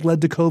reunions that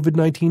led to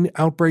COVID-19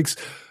 outbreaks,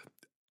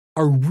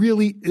 are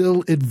really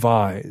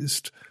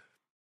ill-advised.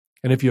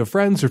 And if you have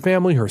friends or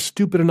family who are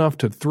stupid enough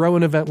to throw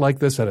an event like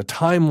this at a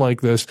time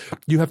like this,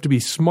 you have to be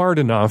smart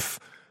enough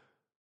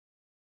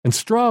and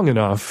strong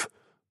enough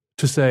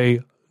to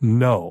say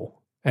no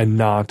and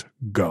not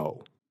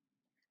go.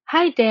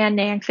 Hi, Dan,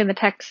 Nancy, and the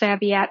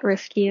tech-savvy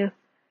at-risk youth.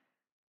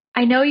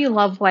 I know you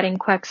love wedding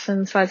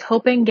questions, so I was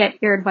hoping to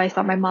get your advice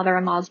on my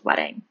mother-in-law's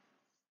wedding.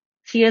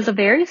 She is a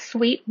very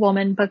sweet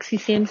woman, but she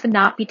seems to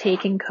not be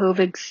taking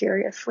COVID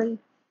seriously.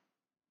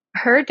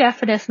 Her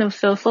definition of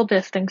social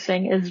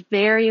distancing is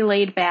very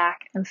laid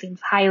back and seems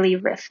highly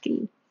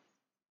risky.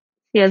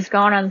 She has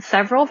gone on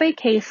several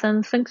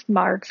vacations since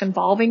March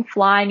involving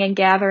flying and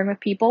gathering with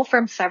people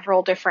from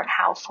several different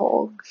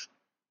households.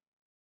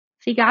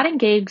 She got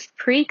engaged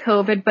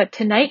pre-COVID, but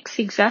tonight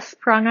she just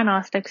sprung on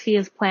us that she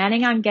is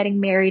planning on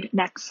getting married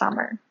next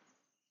summer.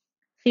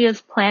 She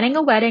is planning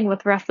a wedding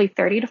with roughly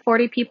 30 to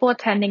 40 people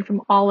attending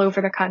from all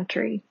over the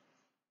country.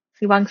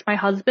 She wants my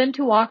husband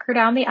to walk her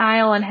down the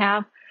aisle and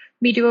have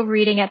me do a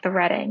reading at the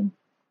wedding.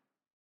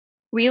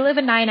 We live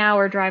a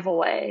 9-hour drive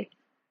away.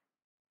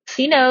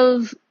 She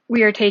knows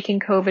we are taking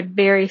COVID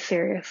very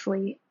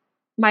seriously.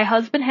 My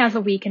husband has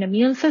a weakened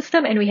immune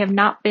system, and we have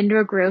not been to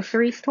a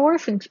grocery store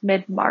since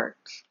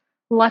mid-March.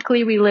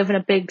 Luckily, we live in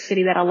a big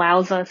city that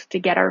allows us to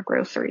get our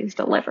groceries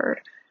delivered.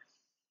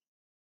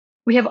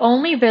 We have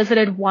only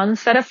visited one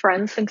set of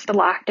friends since the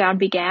lockdown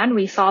began.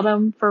 We saw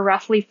them for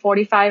roughly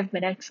 45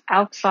 minutes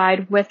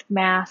outside with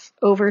masks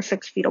over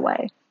 6 feet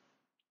away.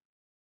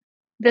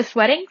 This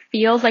wedding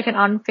feels like an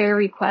unfair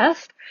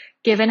request,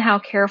 given how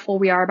careful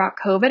we are about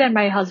COVID and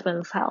my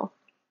husband's health.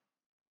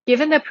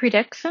 Given the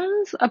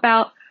predictions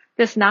about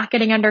this not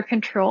getting under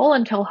control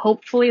until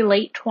hopefully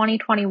late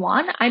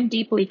 2021, I'm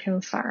deeply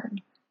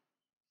concerned.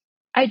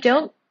 I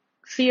don't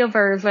see a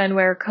version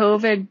where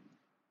COVID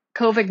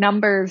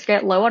numbers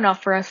get low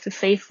enough for us to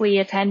safely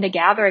attend a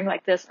gathering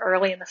like this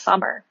early in the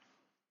summer.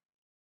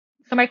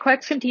 So my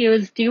question to you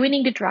is, do we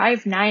need to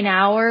drive 9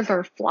 hours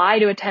or fly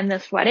to attend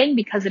this wedding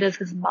because it is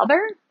his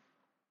mother?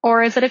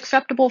 Or is it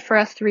acceptable for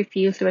us to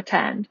refuse to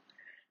attend?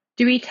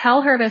 Do we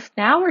tell her this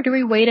now, or do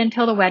we wait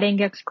until the wedding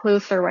gets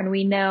closer when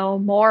we know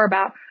more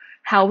about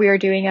how we are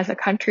doing as a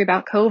country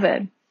about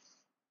COVID?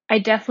 I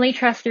definitely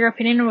trust your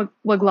opinion and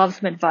would love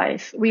some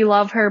advice. We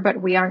love her,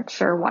 but we aren't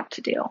sure what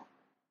to do.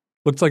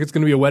 Looks like it's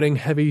going to be a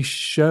wedding-heavy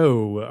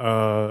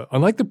show.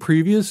 Unlike the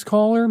previous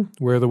caller,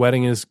 where the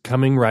wedding is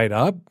coming right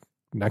up,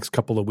 next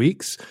couple of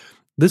weeks,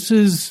 this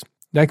is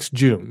next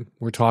June.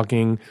 We're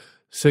talking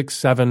 6,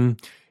 7,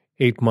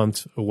 8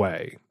 months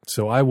away.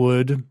 So I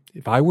would,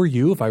 if I were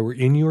you, if I were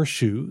in your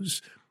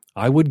shoes,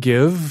 I would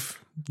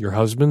give your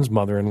husband's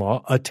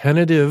mother-in-law a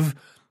tentative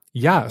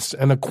yes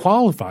and a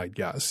qualified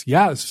yes.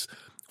 Yes,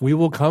 we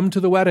will come to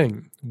the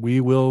wedding. We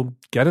will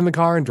get in the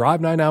car and drive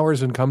 9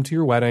 hours and come to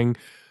your wedding.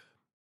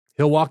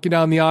 He'll walk you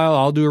down the aisle.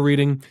 I'll do a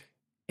reading.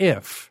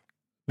 If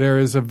there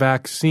is a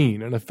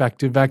vaccine, an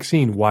effective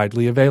vaccine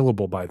widely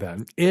available by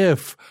then,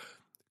 if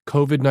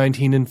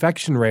COVID-19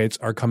 infection rates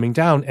are coming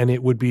down and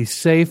it would be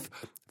safe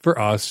for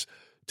us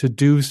to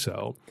do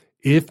so.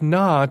 If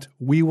not,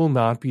 we will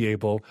not be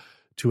able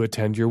to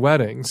attend your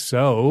wedding.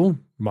 So,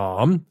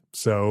 mom,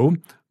 so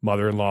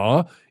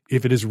mother-in-law,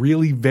 if it is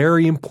really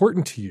very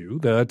important to you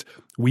that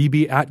we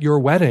be at your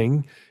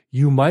wedding,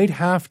 you might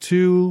have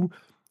to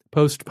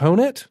postpone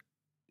it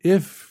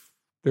if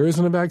there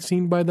isn't a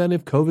vaccine by then,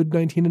 if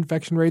COVID-19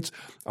 infection rates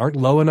aren't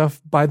low enough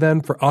by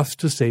then for us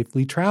to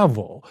safely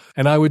travel.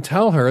 And I would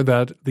tell her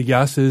that the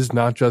yes is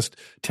not just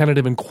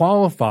tentative and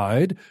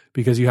qualified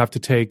because you have to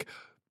take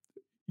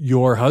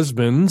your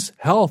husband's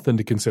health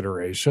into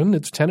consideration.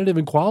 It's tentative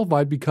and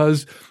qualified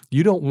because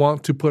you don't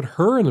want to put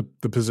her in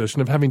the position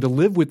of having to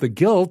live with the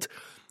guilt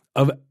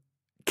of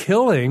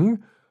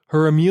killing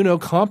her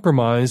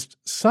immunocompromised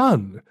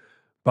son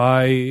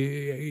by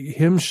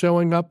him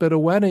showing up at a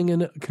wedding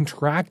and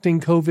contracting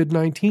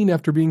COVID-19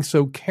 after being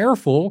so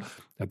careful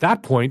at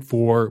that point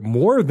for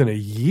more than a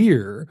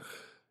year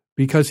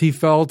because he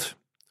felt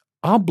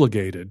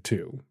obligated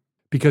to,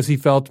 because he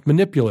felt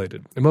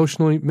manipulated,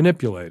 emotionally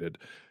manipulated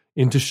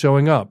into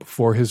showing up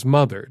for his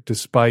mother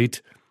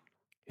despite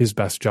his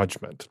best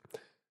judgment.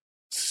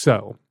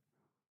 So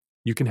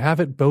you can have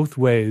it both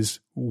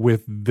ways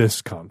with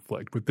this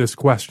conflict, with this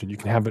question. You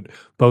can have it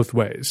both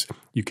ways.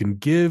 You can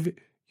give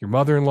your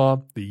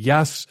mother-in-law the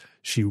yes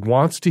she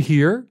wants to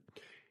hear,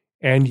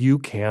 and you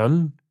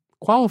can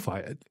qualify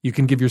it. You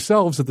can give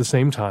yourselves at the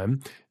same time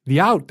the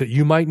out that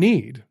you might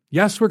need.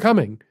 Yes, we're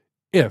coming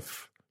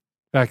if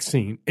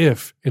vaccine,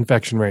 if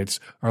infection rates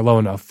are low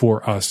enough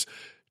for us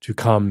to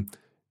come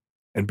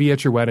and be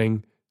at your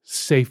wedding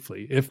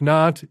safely. If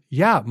not,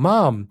 yeah,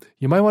 mom,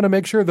 you might want to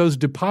make sure those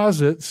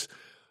deposits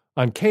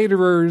on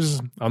caterers,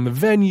 on the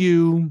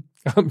venue,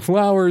 on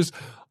flowers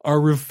are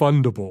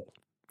refundable.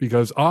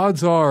 Because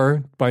odds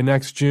are, by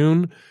next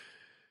June,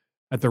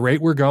 at the rate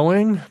we're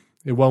going,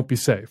 it won't be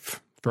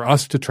safe for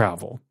us to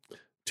travel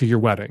to your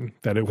wedding,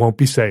 that it won't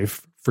be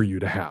safe for you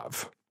to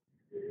have.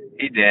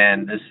 Hey,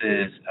 Dan, this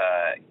is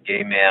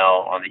Gay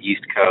Male on the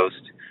East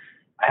Coast.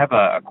 I have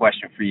a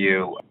question for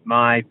you.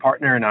 My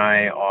partner and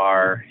I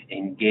are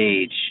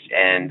engaged,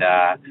 and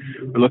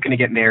we're looking to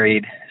get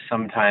married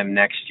sometime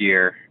next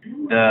year.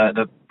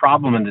 The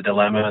problem and the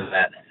dilemma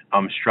that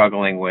I'm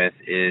struggling with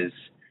is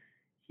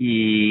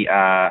he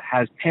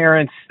has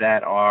parents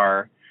that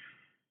are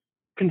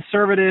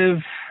conservative.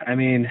 I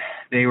mean,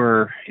 they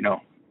were,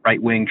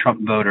 right-wing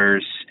Trump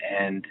voters,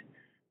 and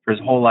for his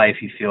whole life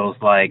he feels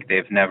like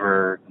they've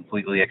never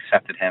completely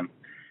accepted him.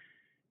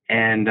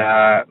 And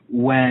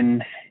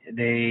when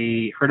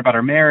they heard about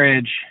our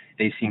marriage,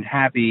 they seemed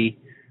happy,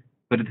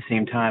 but at the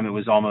same time it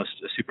was almost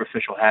a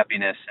superficial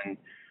happiness. And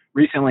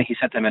recently he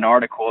sent them an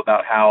article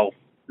about how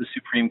the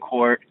Supreme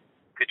Court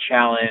could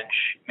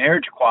challenge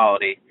marriage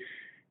equality.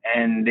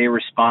 And they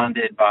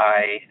responded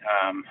by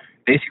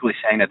basically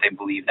saying that they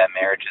believe that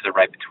marriage is a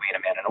right between a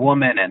man and a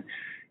woman, and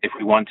if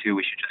we want to,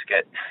 we should just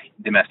get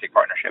domestic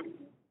partnership.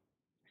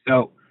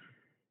 So,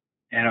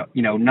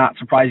 not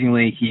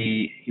surprisingly,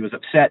 he was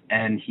upset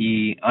and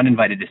he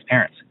uninvited his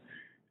parents,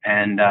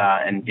 and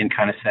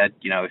kind of said,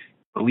 if you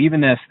believe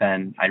in this,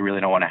 then I really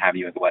don't want to have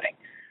you at the wedding.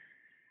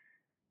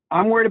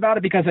 I'm worried about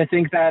it because I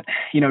think that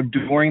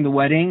during the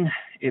wedding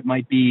it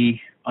might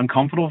be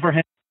uncomfortable for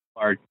him,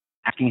 or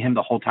asking him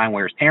the whole time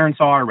where his parents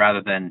are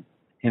rather than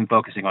him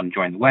focusing on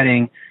enjoying the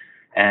wedding.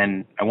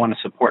 And I want to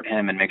support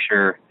him and make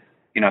sure,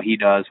 he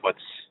does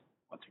what's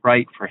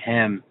right for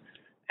him.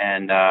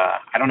 And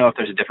I don't know if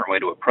there's a different way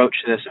to approach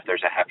this, if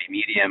there's a happy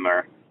medium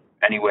or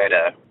any way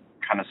to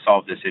kind of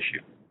solve this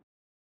issue.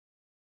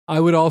 I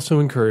would also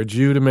encourage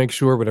you to make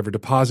sure whatever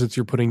deposits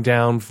you're putting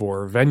down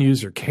for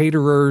venues or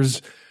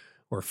caterers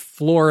or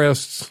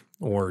florists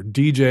or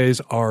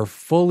DJs are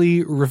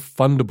fully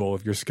refundable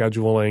if you're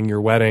scheduling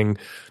your wedding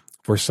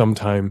for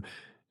sometime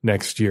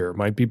next year. It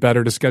might be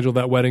better to schedule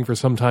that wedding for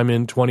sometime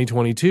in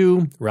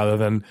 2022 rather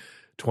than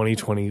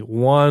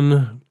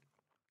 2021,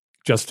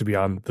 just to be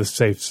on the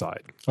safe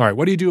side. All right,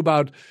 what do you do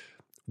about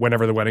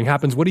whenever the wedding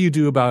happens? What do you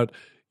do about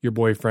your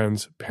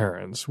boyfriend's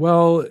parents?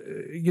 Well,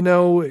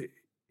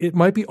 it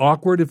might be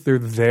awkward if they're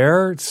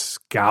there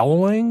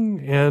scowling,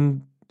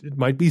 and it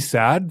might be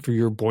sad for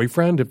your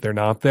boyfriend if they're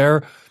not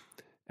there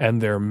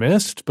and they're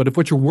missed. But if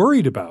what you're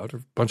worried about,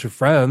 a bunch of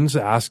friends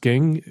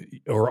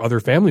asking, or other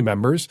family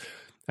members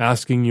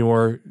asking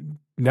your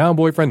now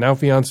boyfriend, now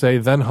fiance,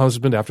 then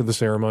husband after the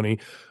ceremony,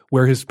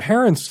 where his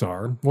parents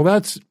are, well,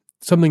 that's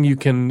something you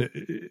can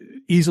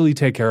easily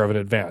take care of in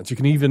advance. You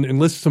can even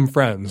enlist some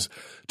friends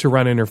to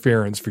run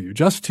interference for you,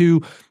 just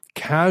to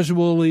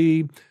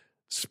casually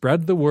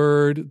spread the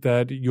word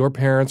that your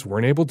parents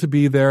weren't able to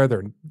be there.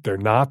 They're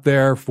not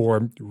there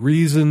for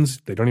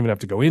reasons they don't even have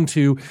to go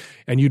into,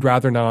 and you'd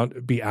rather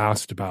not be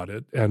asked about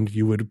it. And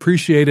you would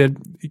appreciate it.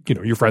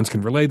 Your friends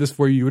can relay this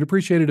for you. You would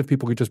appreciate it if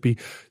people could just be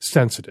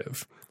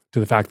sensitive to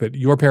the fact that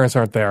your parents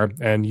aren't there,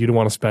 and you don't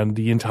want to spend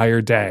the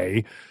entire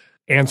day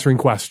answering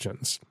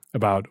questions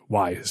about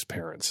why his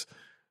parents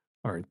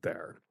aren't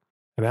there.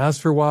 And as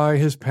for why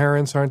his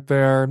parents aren't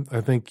there,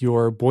 I think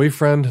your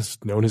boyfriend has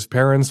known his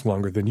parents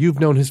longer than you've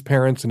known his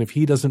parents, and if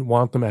he doesn't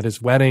want them at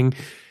his wedding,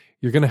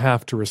 you're going to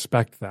have to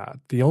respect that.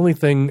 The only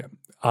thing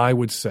I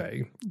would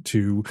say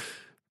to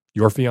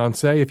your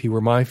fiancé, if he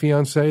were my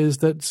fiancé, is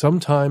that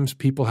sometimes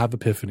people have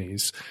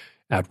epiphanies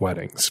at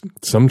weddings.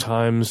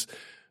 Sometimes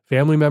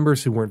family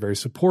members who weren't very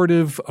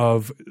supportive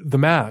of the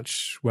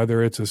match,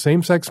 whether it's a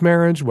same-sex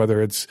marriage,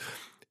 whether it's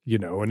an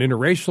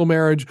interracial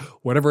marriage,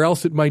 whatever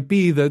else it might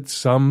be that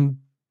some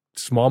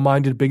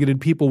small-minded,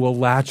 bigoted people will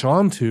latch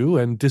onto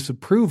and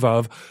disapprove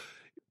of,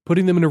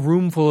 putting them in a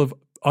room full of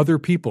other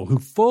people who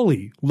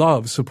fully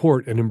love,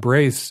 support, and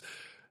embrace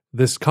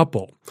this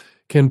couple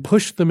can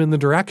push them in the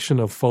direction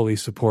of fully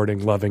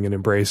supporting, loving, and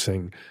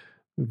embracing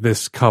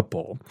this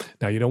couple.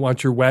 Now, you don't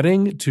want your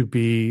wedding to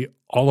be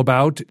all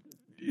about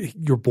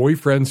your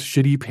boyfriend's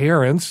shitty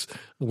parents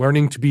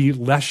learning to be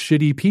less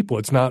shitty people.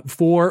 It's not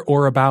for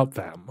or about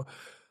them.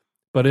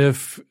 But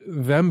if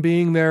them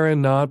being there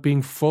and not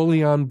being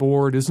fully on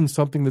board isn't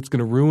something that's going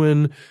to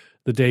ruin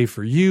the day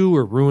for you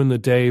or ruin the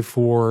day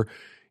for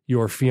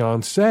your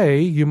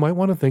fiancé, you might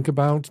want to think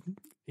about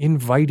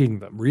inviting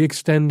them,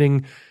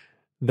 re-extending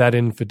that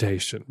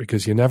invitation,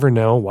 because you never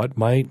know what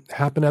might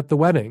happen at the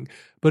wedding.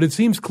 But it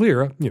seems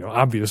clear,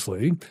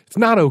 obviously, it's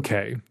not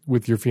okay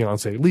with your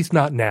fiancé, at least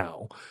not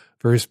now,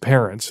 for his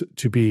parents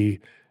to be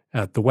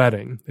at the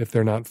wedding if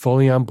they're not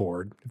fully on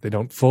board, if they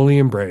don't fully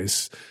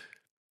embrace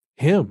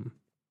him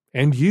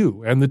and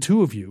you and the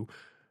two of you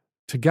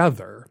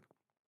together.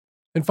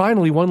 And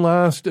finally, one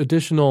last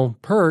additional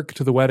perk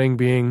to the wedding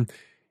being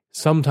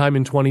sometime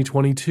in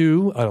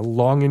 2022, a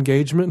long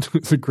engagement.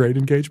 It's a great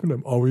engagement.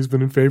 I've always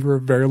been in favor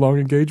of very long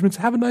engagements.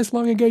 Have a nice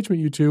long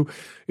engagement, you two,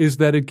 is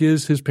that it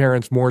gives his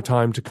parents more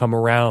time to come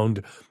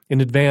around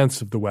in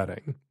advance of the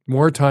wedding,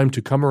 more time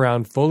to come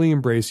around, fully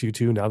embrace you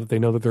two now that they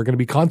know that there are going to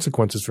be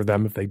consequences for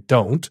them if they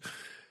don't.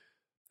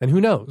 And who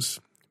knows,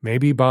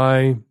 maybe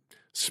by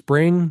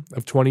spring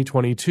of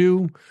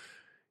 2022,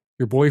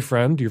 your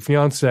boyfriend, your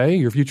fiancé,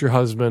 your future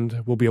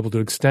husband will be able to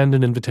extend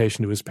an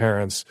invitation to his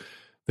parents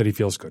that he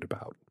feels good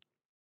about.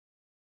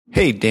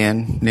 Hey,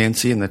 Dan,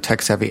 Nancy, and the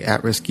tech-savvy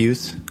at-risk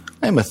youth.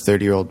 I am a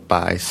 30-year-old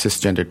bi,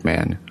 cisgendered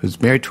man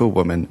who's married to a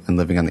woman and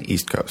living on the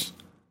East Coast.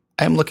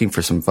 I am looking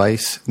for some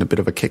advice and a bit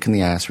of a kick in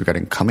the ass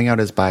regarding coming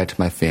out as bi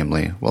to my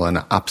family while in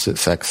an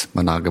opposite-sex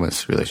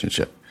monogamous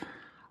relationship.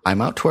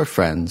 I'm out to our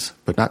friends,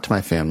 but not to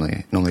my family,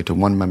 and only to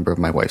one member of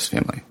my wife's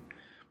family.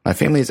 My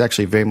family is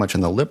actually very much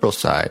on the liberal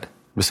side.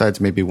 Besides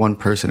maybe one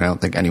person, I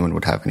don't think anyone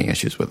would have any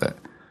issues with it.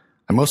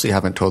 I mostly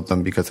haven't told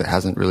them because it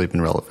hasn't really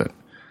been relevant.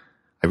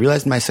 I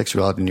realized my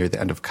sexuality near the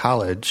end of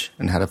college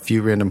and had a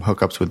few random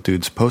hookups with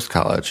dudes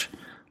post-college,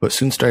 but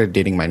soon started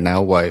dating my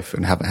now wife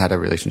and haven't had a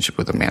relationship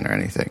with a man or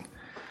anything.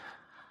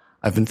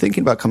 I've been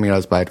thinking about coming out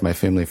as bi to my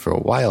family for a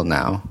while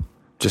now,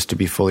 just to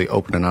be fully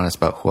open and honest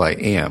about who I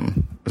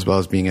am, as well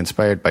as being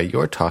inspired by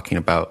your talking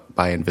about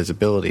bi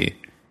invisibility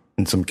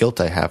and some guilt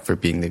I have for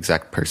being the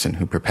exact person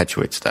who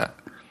perpetuates that.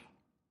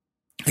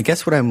 I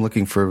guess what I'm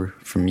looking for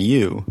from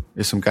you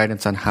is some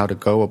guidance on how to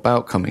go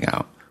about coming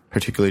out,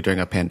 particularly during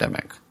a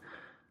pandemic.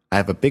 I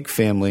have a big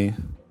family,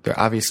 there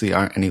obviously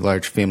aren't any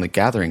large family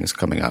gatherings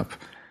coming up,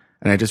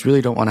 and I just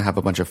really don't want to have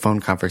a bunch of phone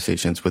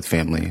conversations with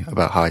family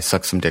about how I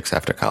suck some dicks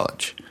after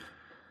college.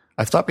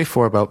 I've thought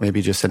before about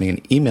maybe just sending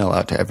an email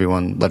out to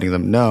everyone, letting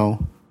them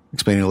know,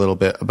 explaining a little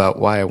bit about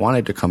why I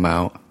wanted to come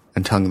out,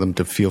 and telling them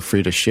to feel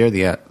free to share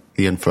the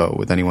info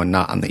with anyone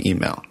not on the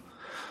email.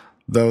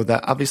 Though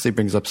that obviously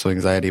brings up some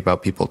anxiety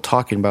about people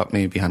talking about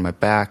me behind my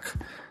back,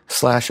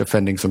 /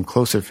 offending some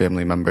closer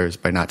family members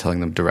by not telling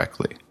them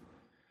directly.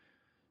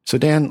 So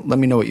Dan, let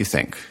me know what you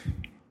think.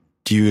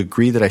 Do you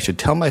agree that I should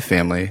tell my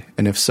family?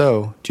 And if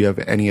so, do you have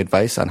any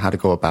advice on how to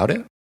go about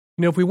it?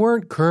 If we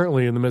weren't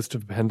currently in the midst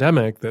of a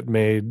pandemic that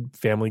made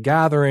family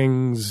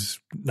gatherings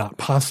not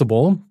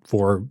possible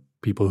for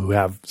people who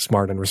have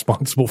smart and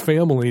responsible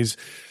families,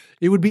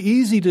 it would be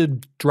easy to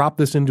drop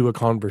this into a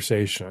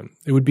conversation.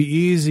 It would be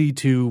easy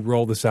to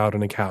roll this out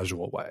in a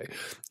casual way.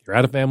 You're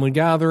at a family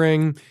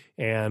gathering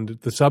and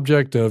the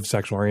subject of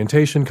sexual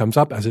orientation comes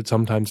up, as it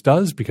sometimes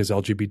does, because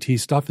LGBT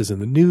stuff is in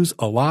the news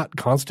a lot,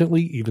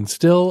 constantly, even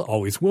still,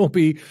 always will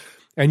be.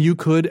 And you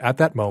could, at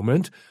that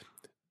moment,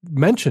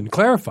 mention,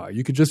 clarify.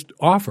 You could just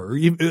offer,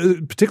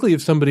 particularly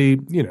if somebody,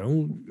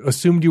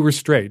 assumed you were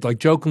straight, like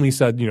jokingly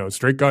said,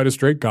 straight guy to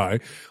straight guy,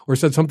 or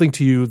said something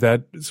to you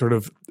that sort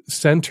of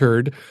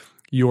centered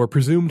your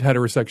presumed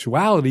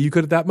heterosexuality. You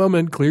could at that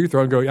moment clear your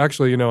throat and go,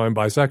 actually, I'm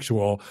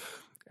bisexual,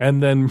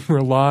 and then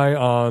rely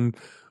on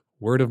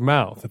word of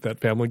mouth at that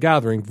family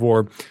gathering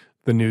for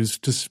the news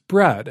to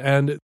spread.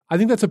 And I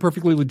think that's a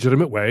perfectly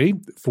legitimate way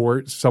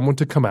for someone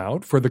to come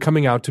out, for the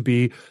coming out to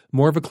be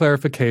more of a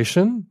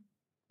clarification,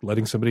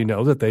 letting somebody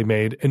know that they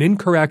made an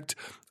incorrect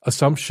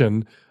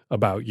assumption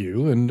about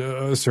you and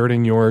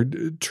asserting your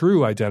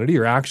true identity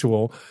or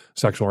actual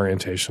sexual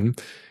orientation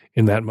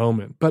in that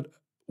moment. But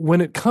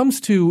when it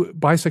comes to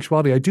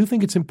bisexuality, I do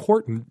think it's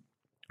important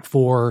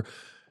for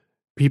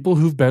people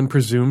who've been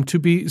presumed to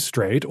be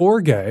straight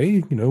or gay,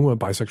 a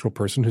bisexual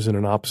person who's in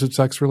an opposite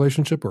sex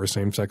relationship or a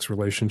same sex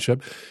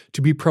relationship,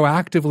 to be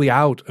proactively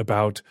out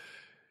about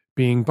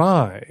being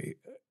bi.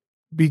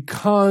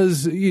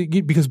 Because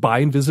bi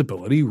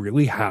invisibility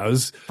really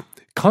has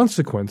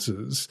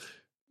consequences.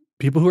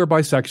 People who are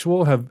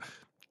bisexual have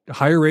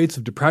higher rates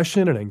of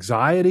depression and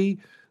anxiety.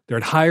 They're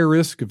at higher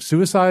risk of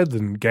suicide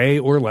than gay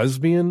or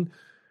lesbian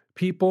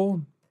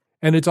people.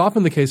 And it's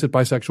often the case that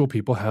bisexual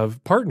people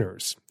have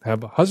partners,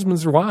 have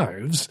husbands or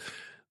wives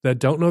that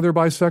don't know they're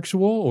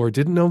bisexual or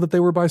didn't know that they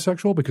were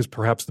bisexual because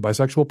perhaps the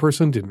bisexual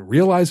person didn't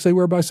realize they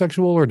were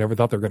bisexual or never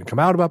thought they were going to come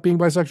out about being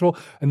bisexual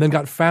and then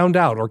got found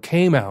out or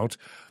came out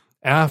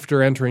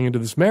after entering into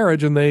this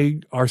marriage, and they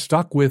are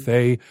stuck with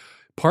a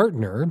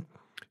partner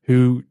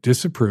who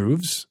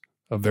disapproves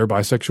of their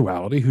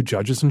bisexuality, who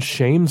judges and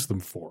shames them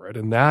for it.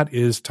 And that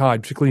is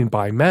tied, particularly in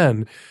bi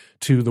men,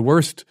 to the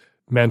worst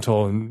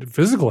mental and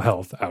physical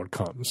health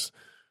outcomes,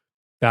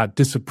 that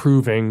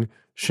disapproving,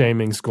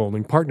 shaming,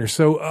 scolding partner.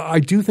 So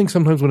I do think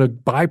sometimes when a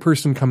bi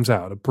person comes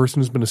out, a person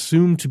who's been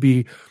assumed to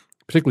be,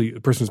 particularly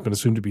a person who's been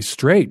assumed to be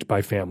straight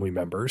by family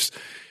members,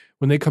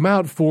 when they come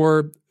out,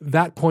 for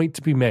that point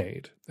to be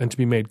made and to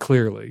be made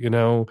clearly,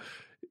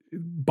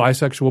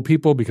 bisexual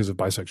people, because of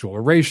bisexual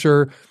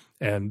erasure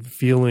and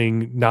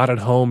feeling not at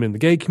home in the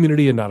gay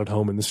community and not at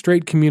home in the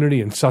straight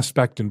community and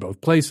suspect in both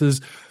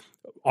places,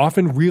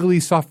 often really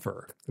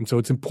suffer. And so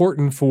it's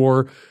important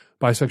for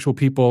bisexual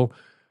people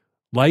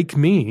like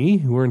me,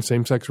 who are in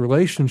same-sex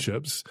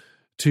relationships,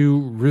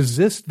 to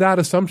resist that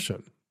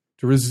assumption,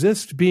 to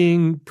resist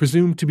being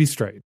presumed to be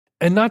straight.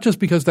 And not just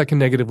because that can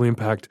negatively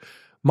impact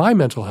my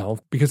mental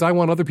health, because I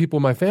want other people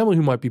in my family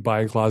who might be bi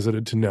and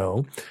closeted to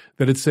know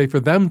that it's safe for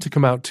them to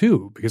come out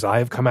too, because I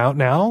have come out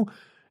now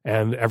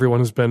and everyone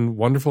has been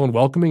wonderful and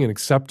welcoming and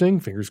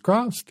accepting, fingers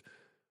crossed.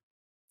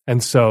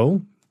 And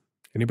so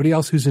anybody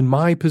else who's in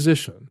my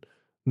position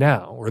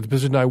now, or the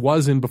position I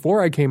was in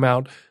before I came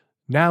out,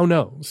 now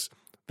knows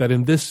that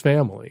in this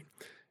family,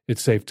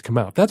 it's safe to come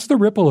out. That's the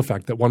ripple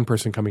effect that one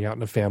person coming out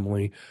in a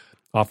family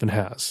often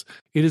has.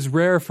 It is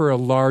rare for a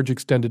large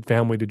extended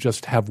family to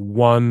just have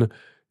one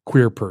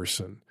queer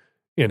person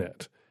in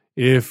it.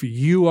 If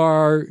you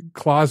are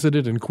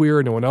closeted and queer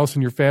and no one else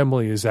in your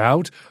family is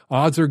out,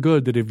 odds are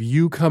good that if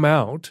you come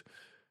out,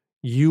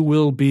 you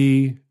will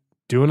be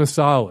doing a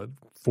solid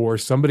for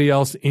somebody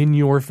else in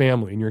your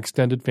family, in your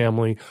extended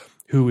family,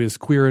 who is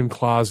queer and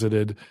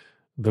closeted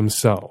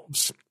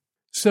themselves.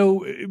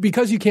 So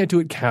because you can't do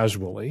it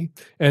casually,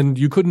 and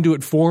you couldn't do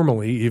it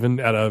formally even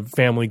at a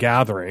family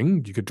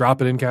gathering, you could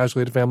drop it in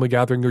casually at a family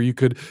gathering, or you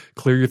could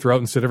clear your throat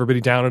and sit everybody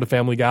down at a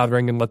family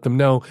gathering and let them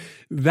know,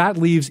 that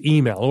leaves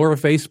email or a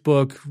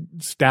Facebook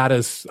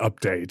status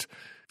update.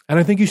 And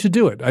I think you should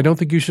do it. I don't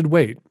think you should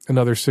wait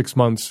another 6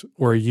 months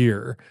or a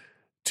year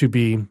to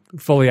be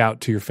fully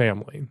out to your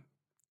family,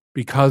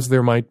 because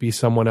there might be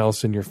someone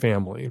else in your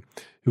family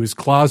who is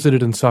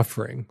closeted and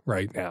suffering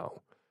right now.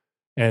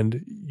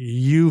 And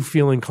you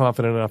feeling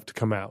confident enough to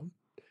come out,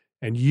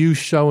 and you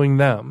showing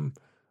them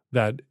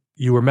that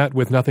you were met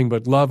with nothing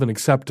but love and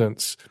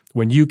acceptance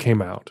when you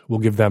came out will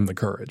give them the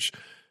courage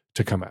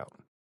to come out.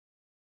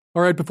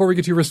 All right, before we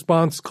get to your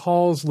response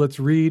calls, let's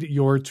read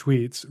your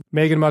tweets.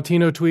 Megan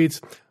Martino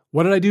tweets,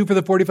 "What did I do for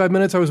the 45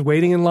 minutes I was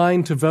waiting in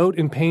line to vote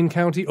in Payne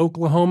County,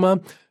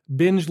 Oklahoma?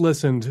 Binge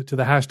listened to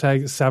the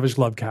hashtag Savage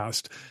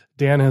Lovecast.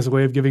 Dan has a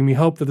way of giving me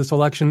hope that this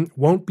election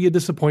won't be a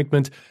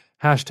disappointment.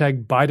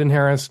 Hashtag Biden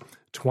Harris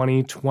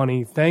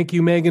 2020. Thank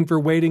you, Megan, for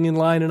waiting in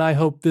line, and I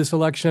hope this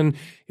election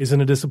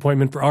isn't a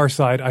disappointment for our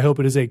side. I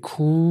hope it is a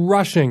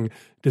crushing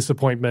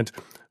disappointment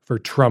for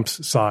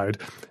Trump's side.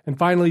 And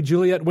finally,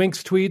 Juliet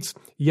Winks tweets,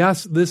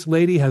 "Yes, this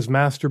lady has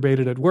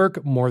masturbated at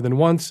work more than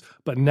once,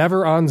 but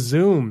never on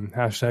Zoom.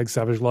 Hashtag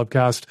Savage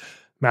Lovecast."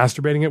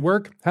 Masturbating at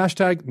work?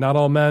 Hashtag not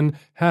all men.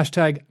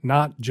 Hashtag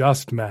not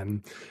just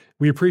men.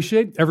 We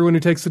appreciate everyone who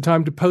takes the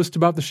time to post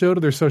about the show to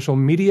their social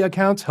media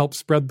accounts, help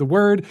spread the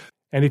word.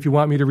 And if you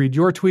want me to read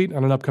your tweet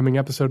on an upcoming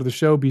episode of the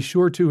show, be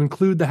sure to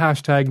include the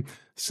hashtag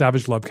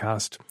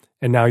SavageLovecast.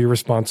 And now your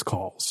response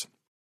calls.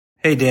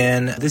 Hey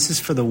Dan, this is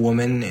for the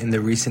woman in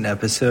the recent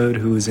episode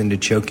who was into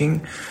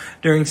choking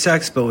during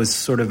sex but was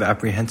sort of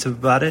apprehensive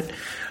about it.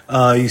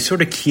 You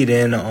sort of keyed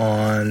in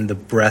on the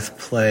breath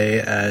play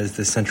as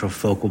the central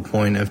focal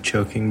point of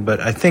choking, but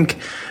I think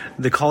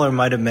the caller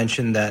might have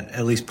mentioned that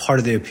at least part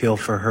of the appeal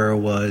for her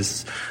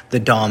was the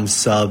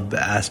dom-sub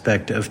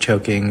aspect of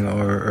choking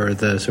or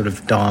the sort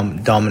of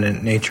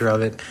dominant nature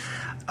of it.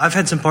 I've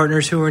had some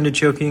partners who were into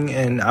choking,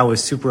 and I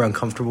was super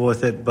uncomfortable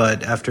with it,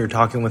 but after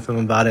talking with them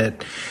about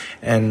it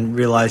and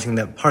realizing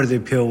that part of the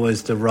appeal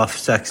was the rough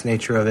sex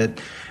nature of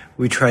it,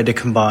 we tried to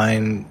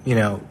combine,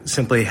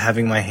 simply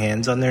having my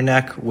hands on their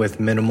neck with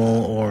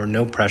minimal or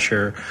no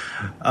pressure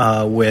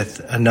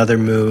with another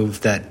move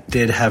that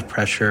did have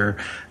pressure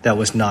that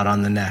was not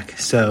on the neck.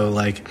 So,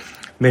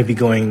 maybe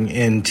going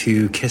in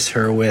to kiss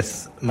her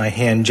with my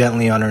hand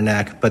gently on her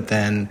neck, but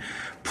then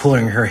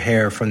pulling her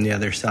hair from the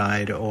other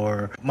side,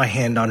 or my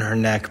hand on her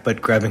neck but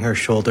grabbing her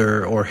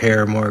shoulder or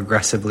hair more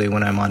aggressively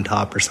when I'm on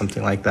top or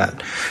something like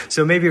that.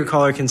 So maybe your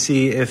caller can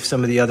see if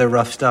some of the other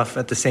rough stuff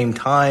at the same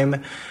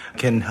time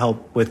can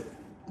help with,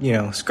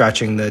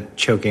 scratching the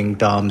choking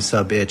dom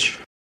sub itch.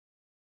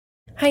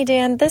 Hi,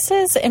 Dan. This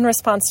is in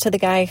response to the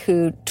guy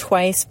who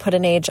twice put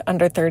an age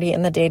under 30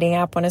 in the dating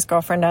app when his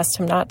girlfriend asked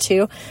him not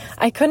to.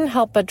 I couldn't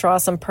help but draw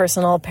some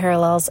personal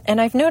parallels, and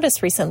I've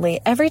noticed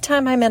recently, every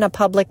time I'm in a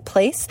public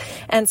place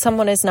and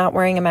someone is not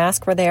wearing a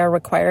mask where they are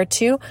required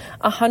to,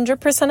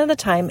 100% of the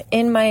time,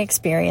 in my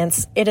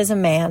experience, it is a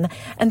man.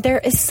 And there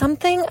is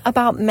something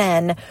about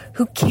men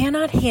who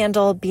cannot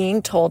handle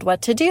being told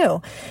what to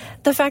do.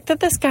 The fact that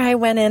this guy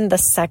went in the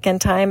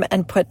second time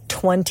and put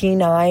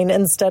 29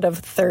 instead of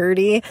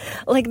 30,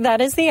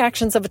 that is the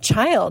actions of a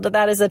child.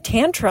 That is a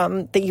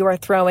tantrum that you are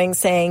throwing,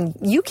 saying,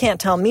 you can't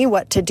tell me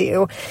what to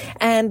do.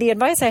 And the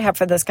advice I have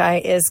for this guy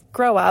is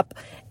grow up.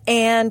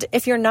 And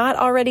if you're not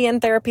already in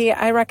therapy,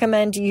 I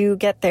recommend you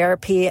get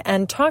therapy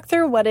and talk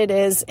through what it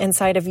is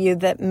inside of you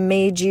that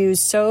made you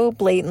so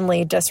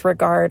blatantly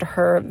disregard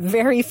her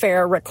very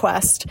fair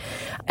request.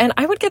 And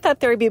I would get that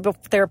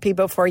therapy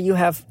before you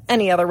have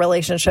any other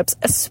relationships,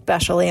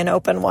 especially an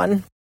open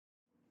one.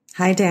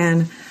 Hi,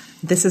 Dan.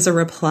 This is a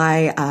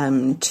reply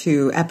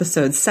to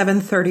episode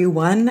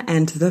 731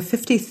 and the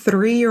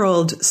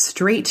 53-year-old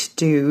straight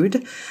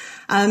dude.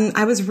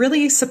 I was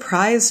really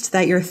surprised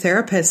that your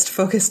therapist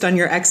focused on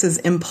your ex's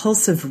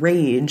impulsive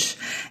rage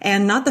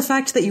and not the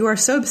fact that you are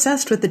so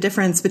obsessed with the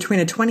difference between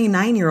a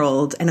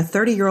 29-year-old and a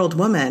 30-year-old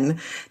woman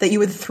that you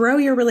would throw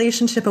your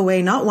relationship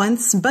away not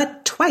once,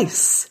 but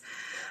twice.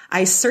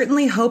 I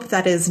certainly hope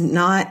that is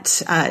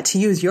not, to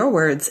use your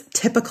words,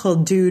 typical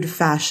dude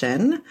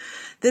fashion.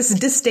 This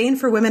disdain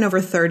for women over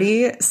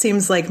 30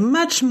 seems like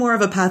much more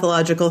of a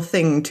pathological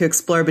thing to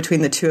explore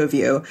between the two of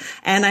you,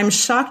 and I'm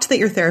shocked that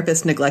your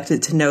therapist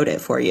neglected to note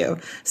it for you.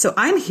 So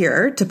I'm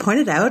here to point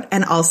it out,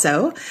 and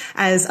also,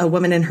 as a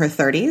woman in her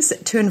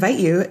 30s, to invite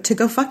you to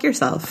go fuck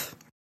yourself.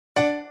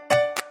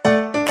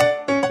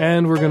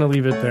 And we're going to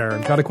leave it there.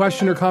 Got a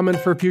question or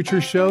comment for a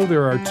future show?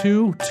 There are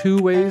two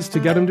ways to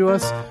get them to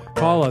us.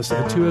 Call us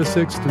at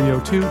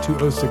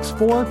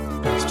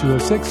 206-302-2064. That's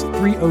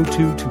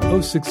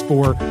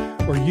 206-302-2064.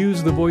 Or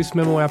use the voice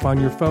memo app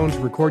on your phone to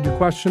record your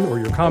question or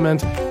your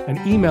comment and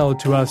email it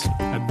to us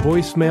at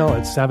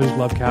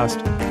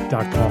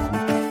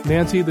voicemail@savagelovecast.com.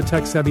 Nancy, the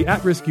tech-savvy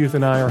at-risk youth,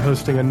 and I are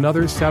hosting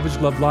another Savage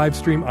Love live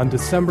stream on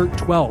December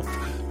 12th.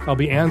 I'll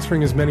be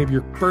answering as many of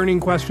your burning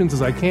questions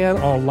as I can,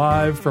 all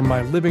live from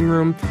my living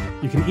room.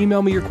 You can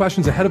email me your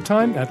questions ahead of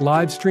time at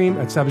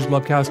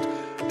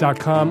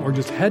livestream@savagelovecast.com, or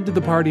just head to the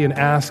party and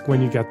ask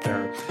when you get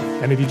there.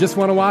 And if you just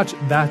want to watch,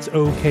 that's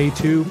okay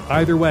too.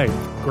 Either way,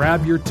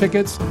 grab your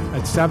tickets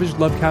at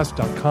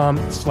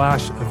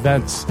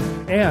savagelovecast.com/events.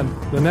 And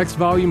the next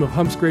volume of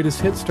Hump's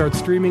Greatest Hits starts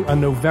streaming on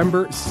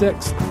November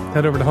 6th.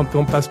 Head over to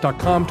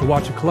humpfilmfest.com to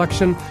watch a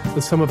collection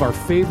with some of our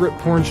favorite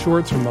porn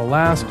shorts from the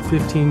last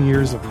 15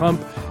 years of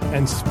Hump.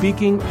 And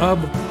speaking of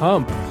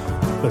Hump,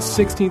 the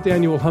 16th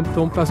annual Hump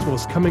Film Festival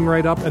is coming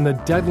right up, and the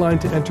deadline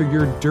to enter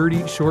your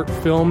dirty short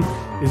film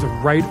is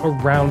right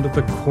around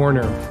the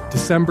corner.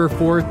 December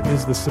 4th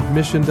is the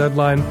submission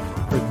deadline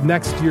for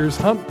next year's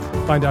Hump.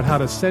 Find out how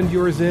to send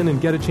yours in and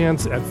get a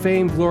chance at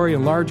fame, glory,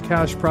 and large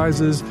cash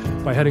prizes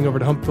by heading over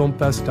to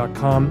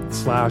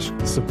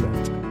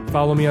humpfilmfest.com/submit.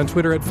 Follow me on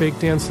Twitter at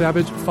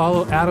FakeDanSavage.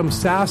 Follow Adam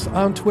Sass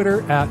on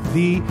Twitter at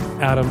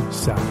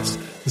TheAdamSass.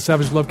 The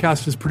Savage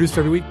Lovecast is produced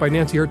every week by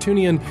Nancy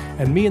Hartunian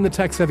and me and the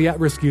tech-savvy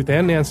at-risk youth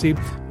and Nancy.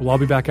 We'll all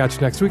be back at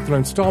you next week with an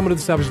installment of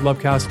the Savage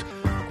Lovecast.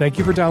 Thank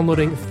you for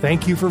downloading.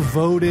 Thank you for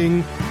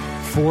voting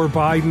for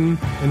Biden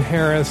and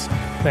Harris.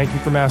 Thank you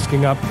for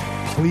masking up.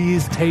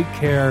 Please take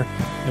care,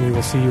 and we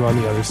will see you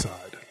on the other side.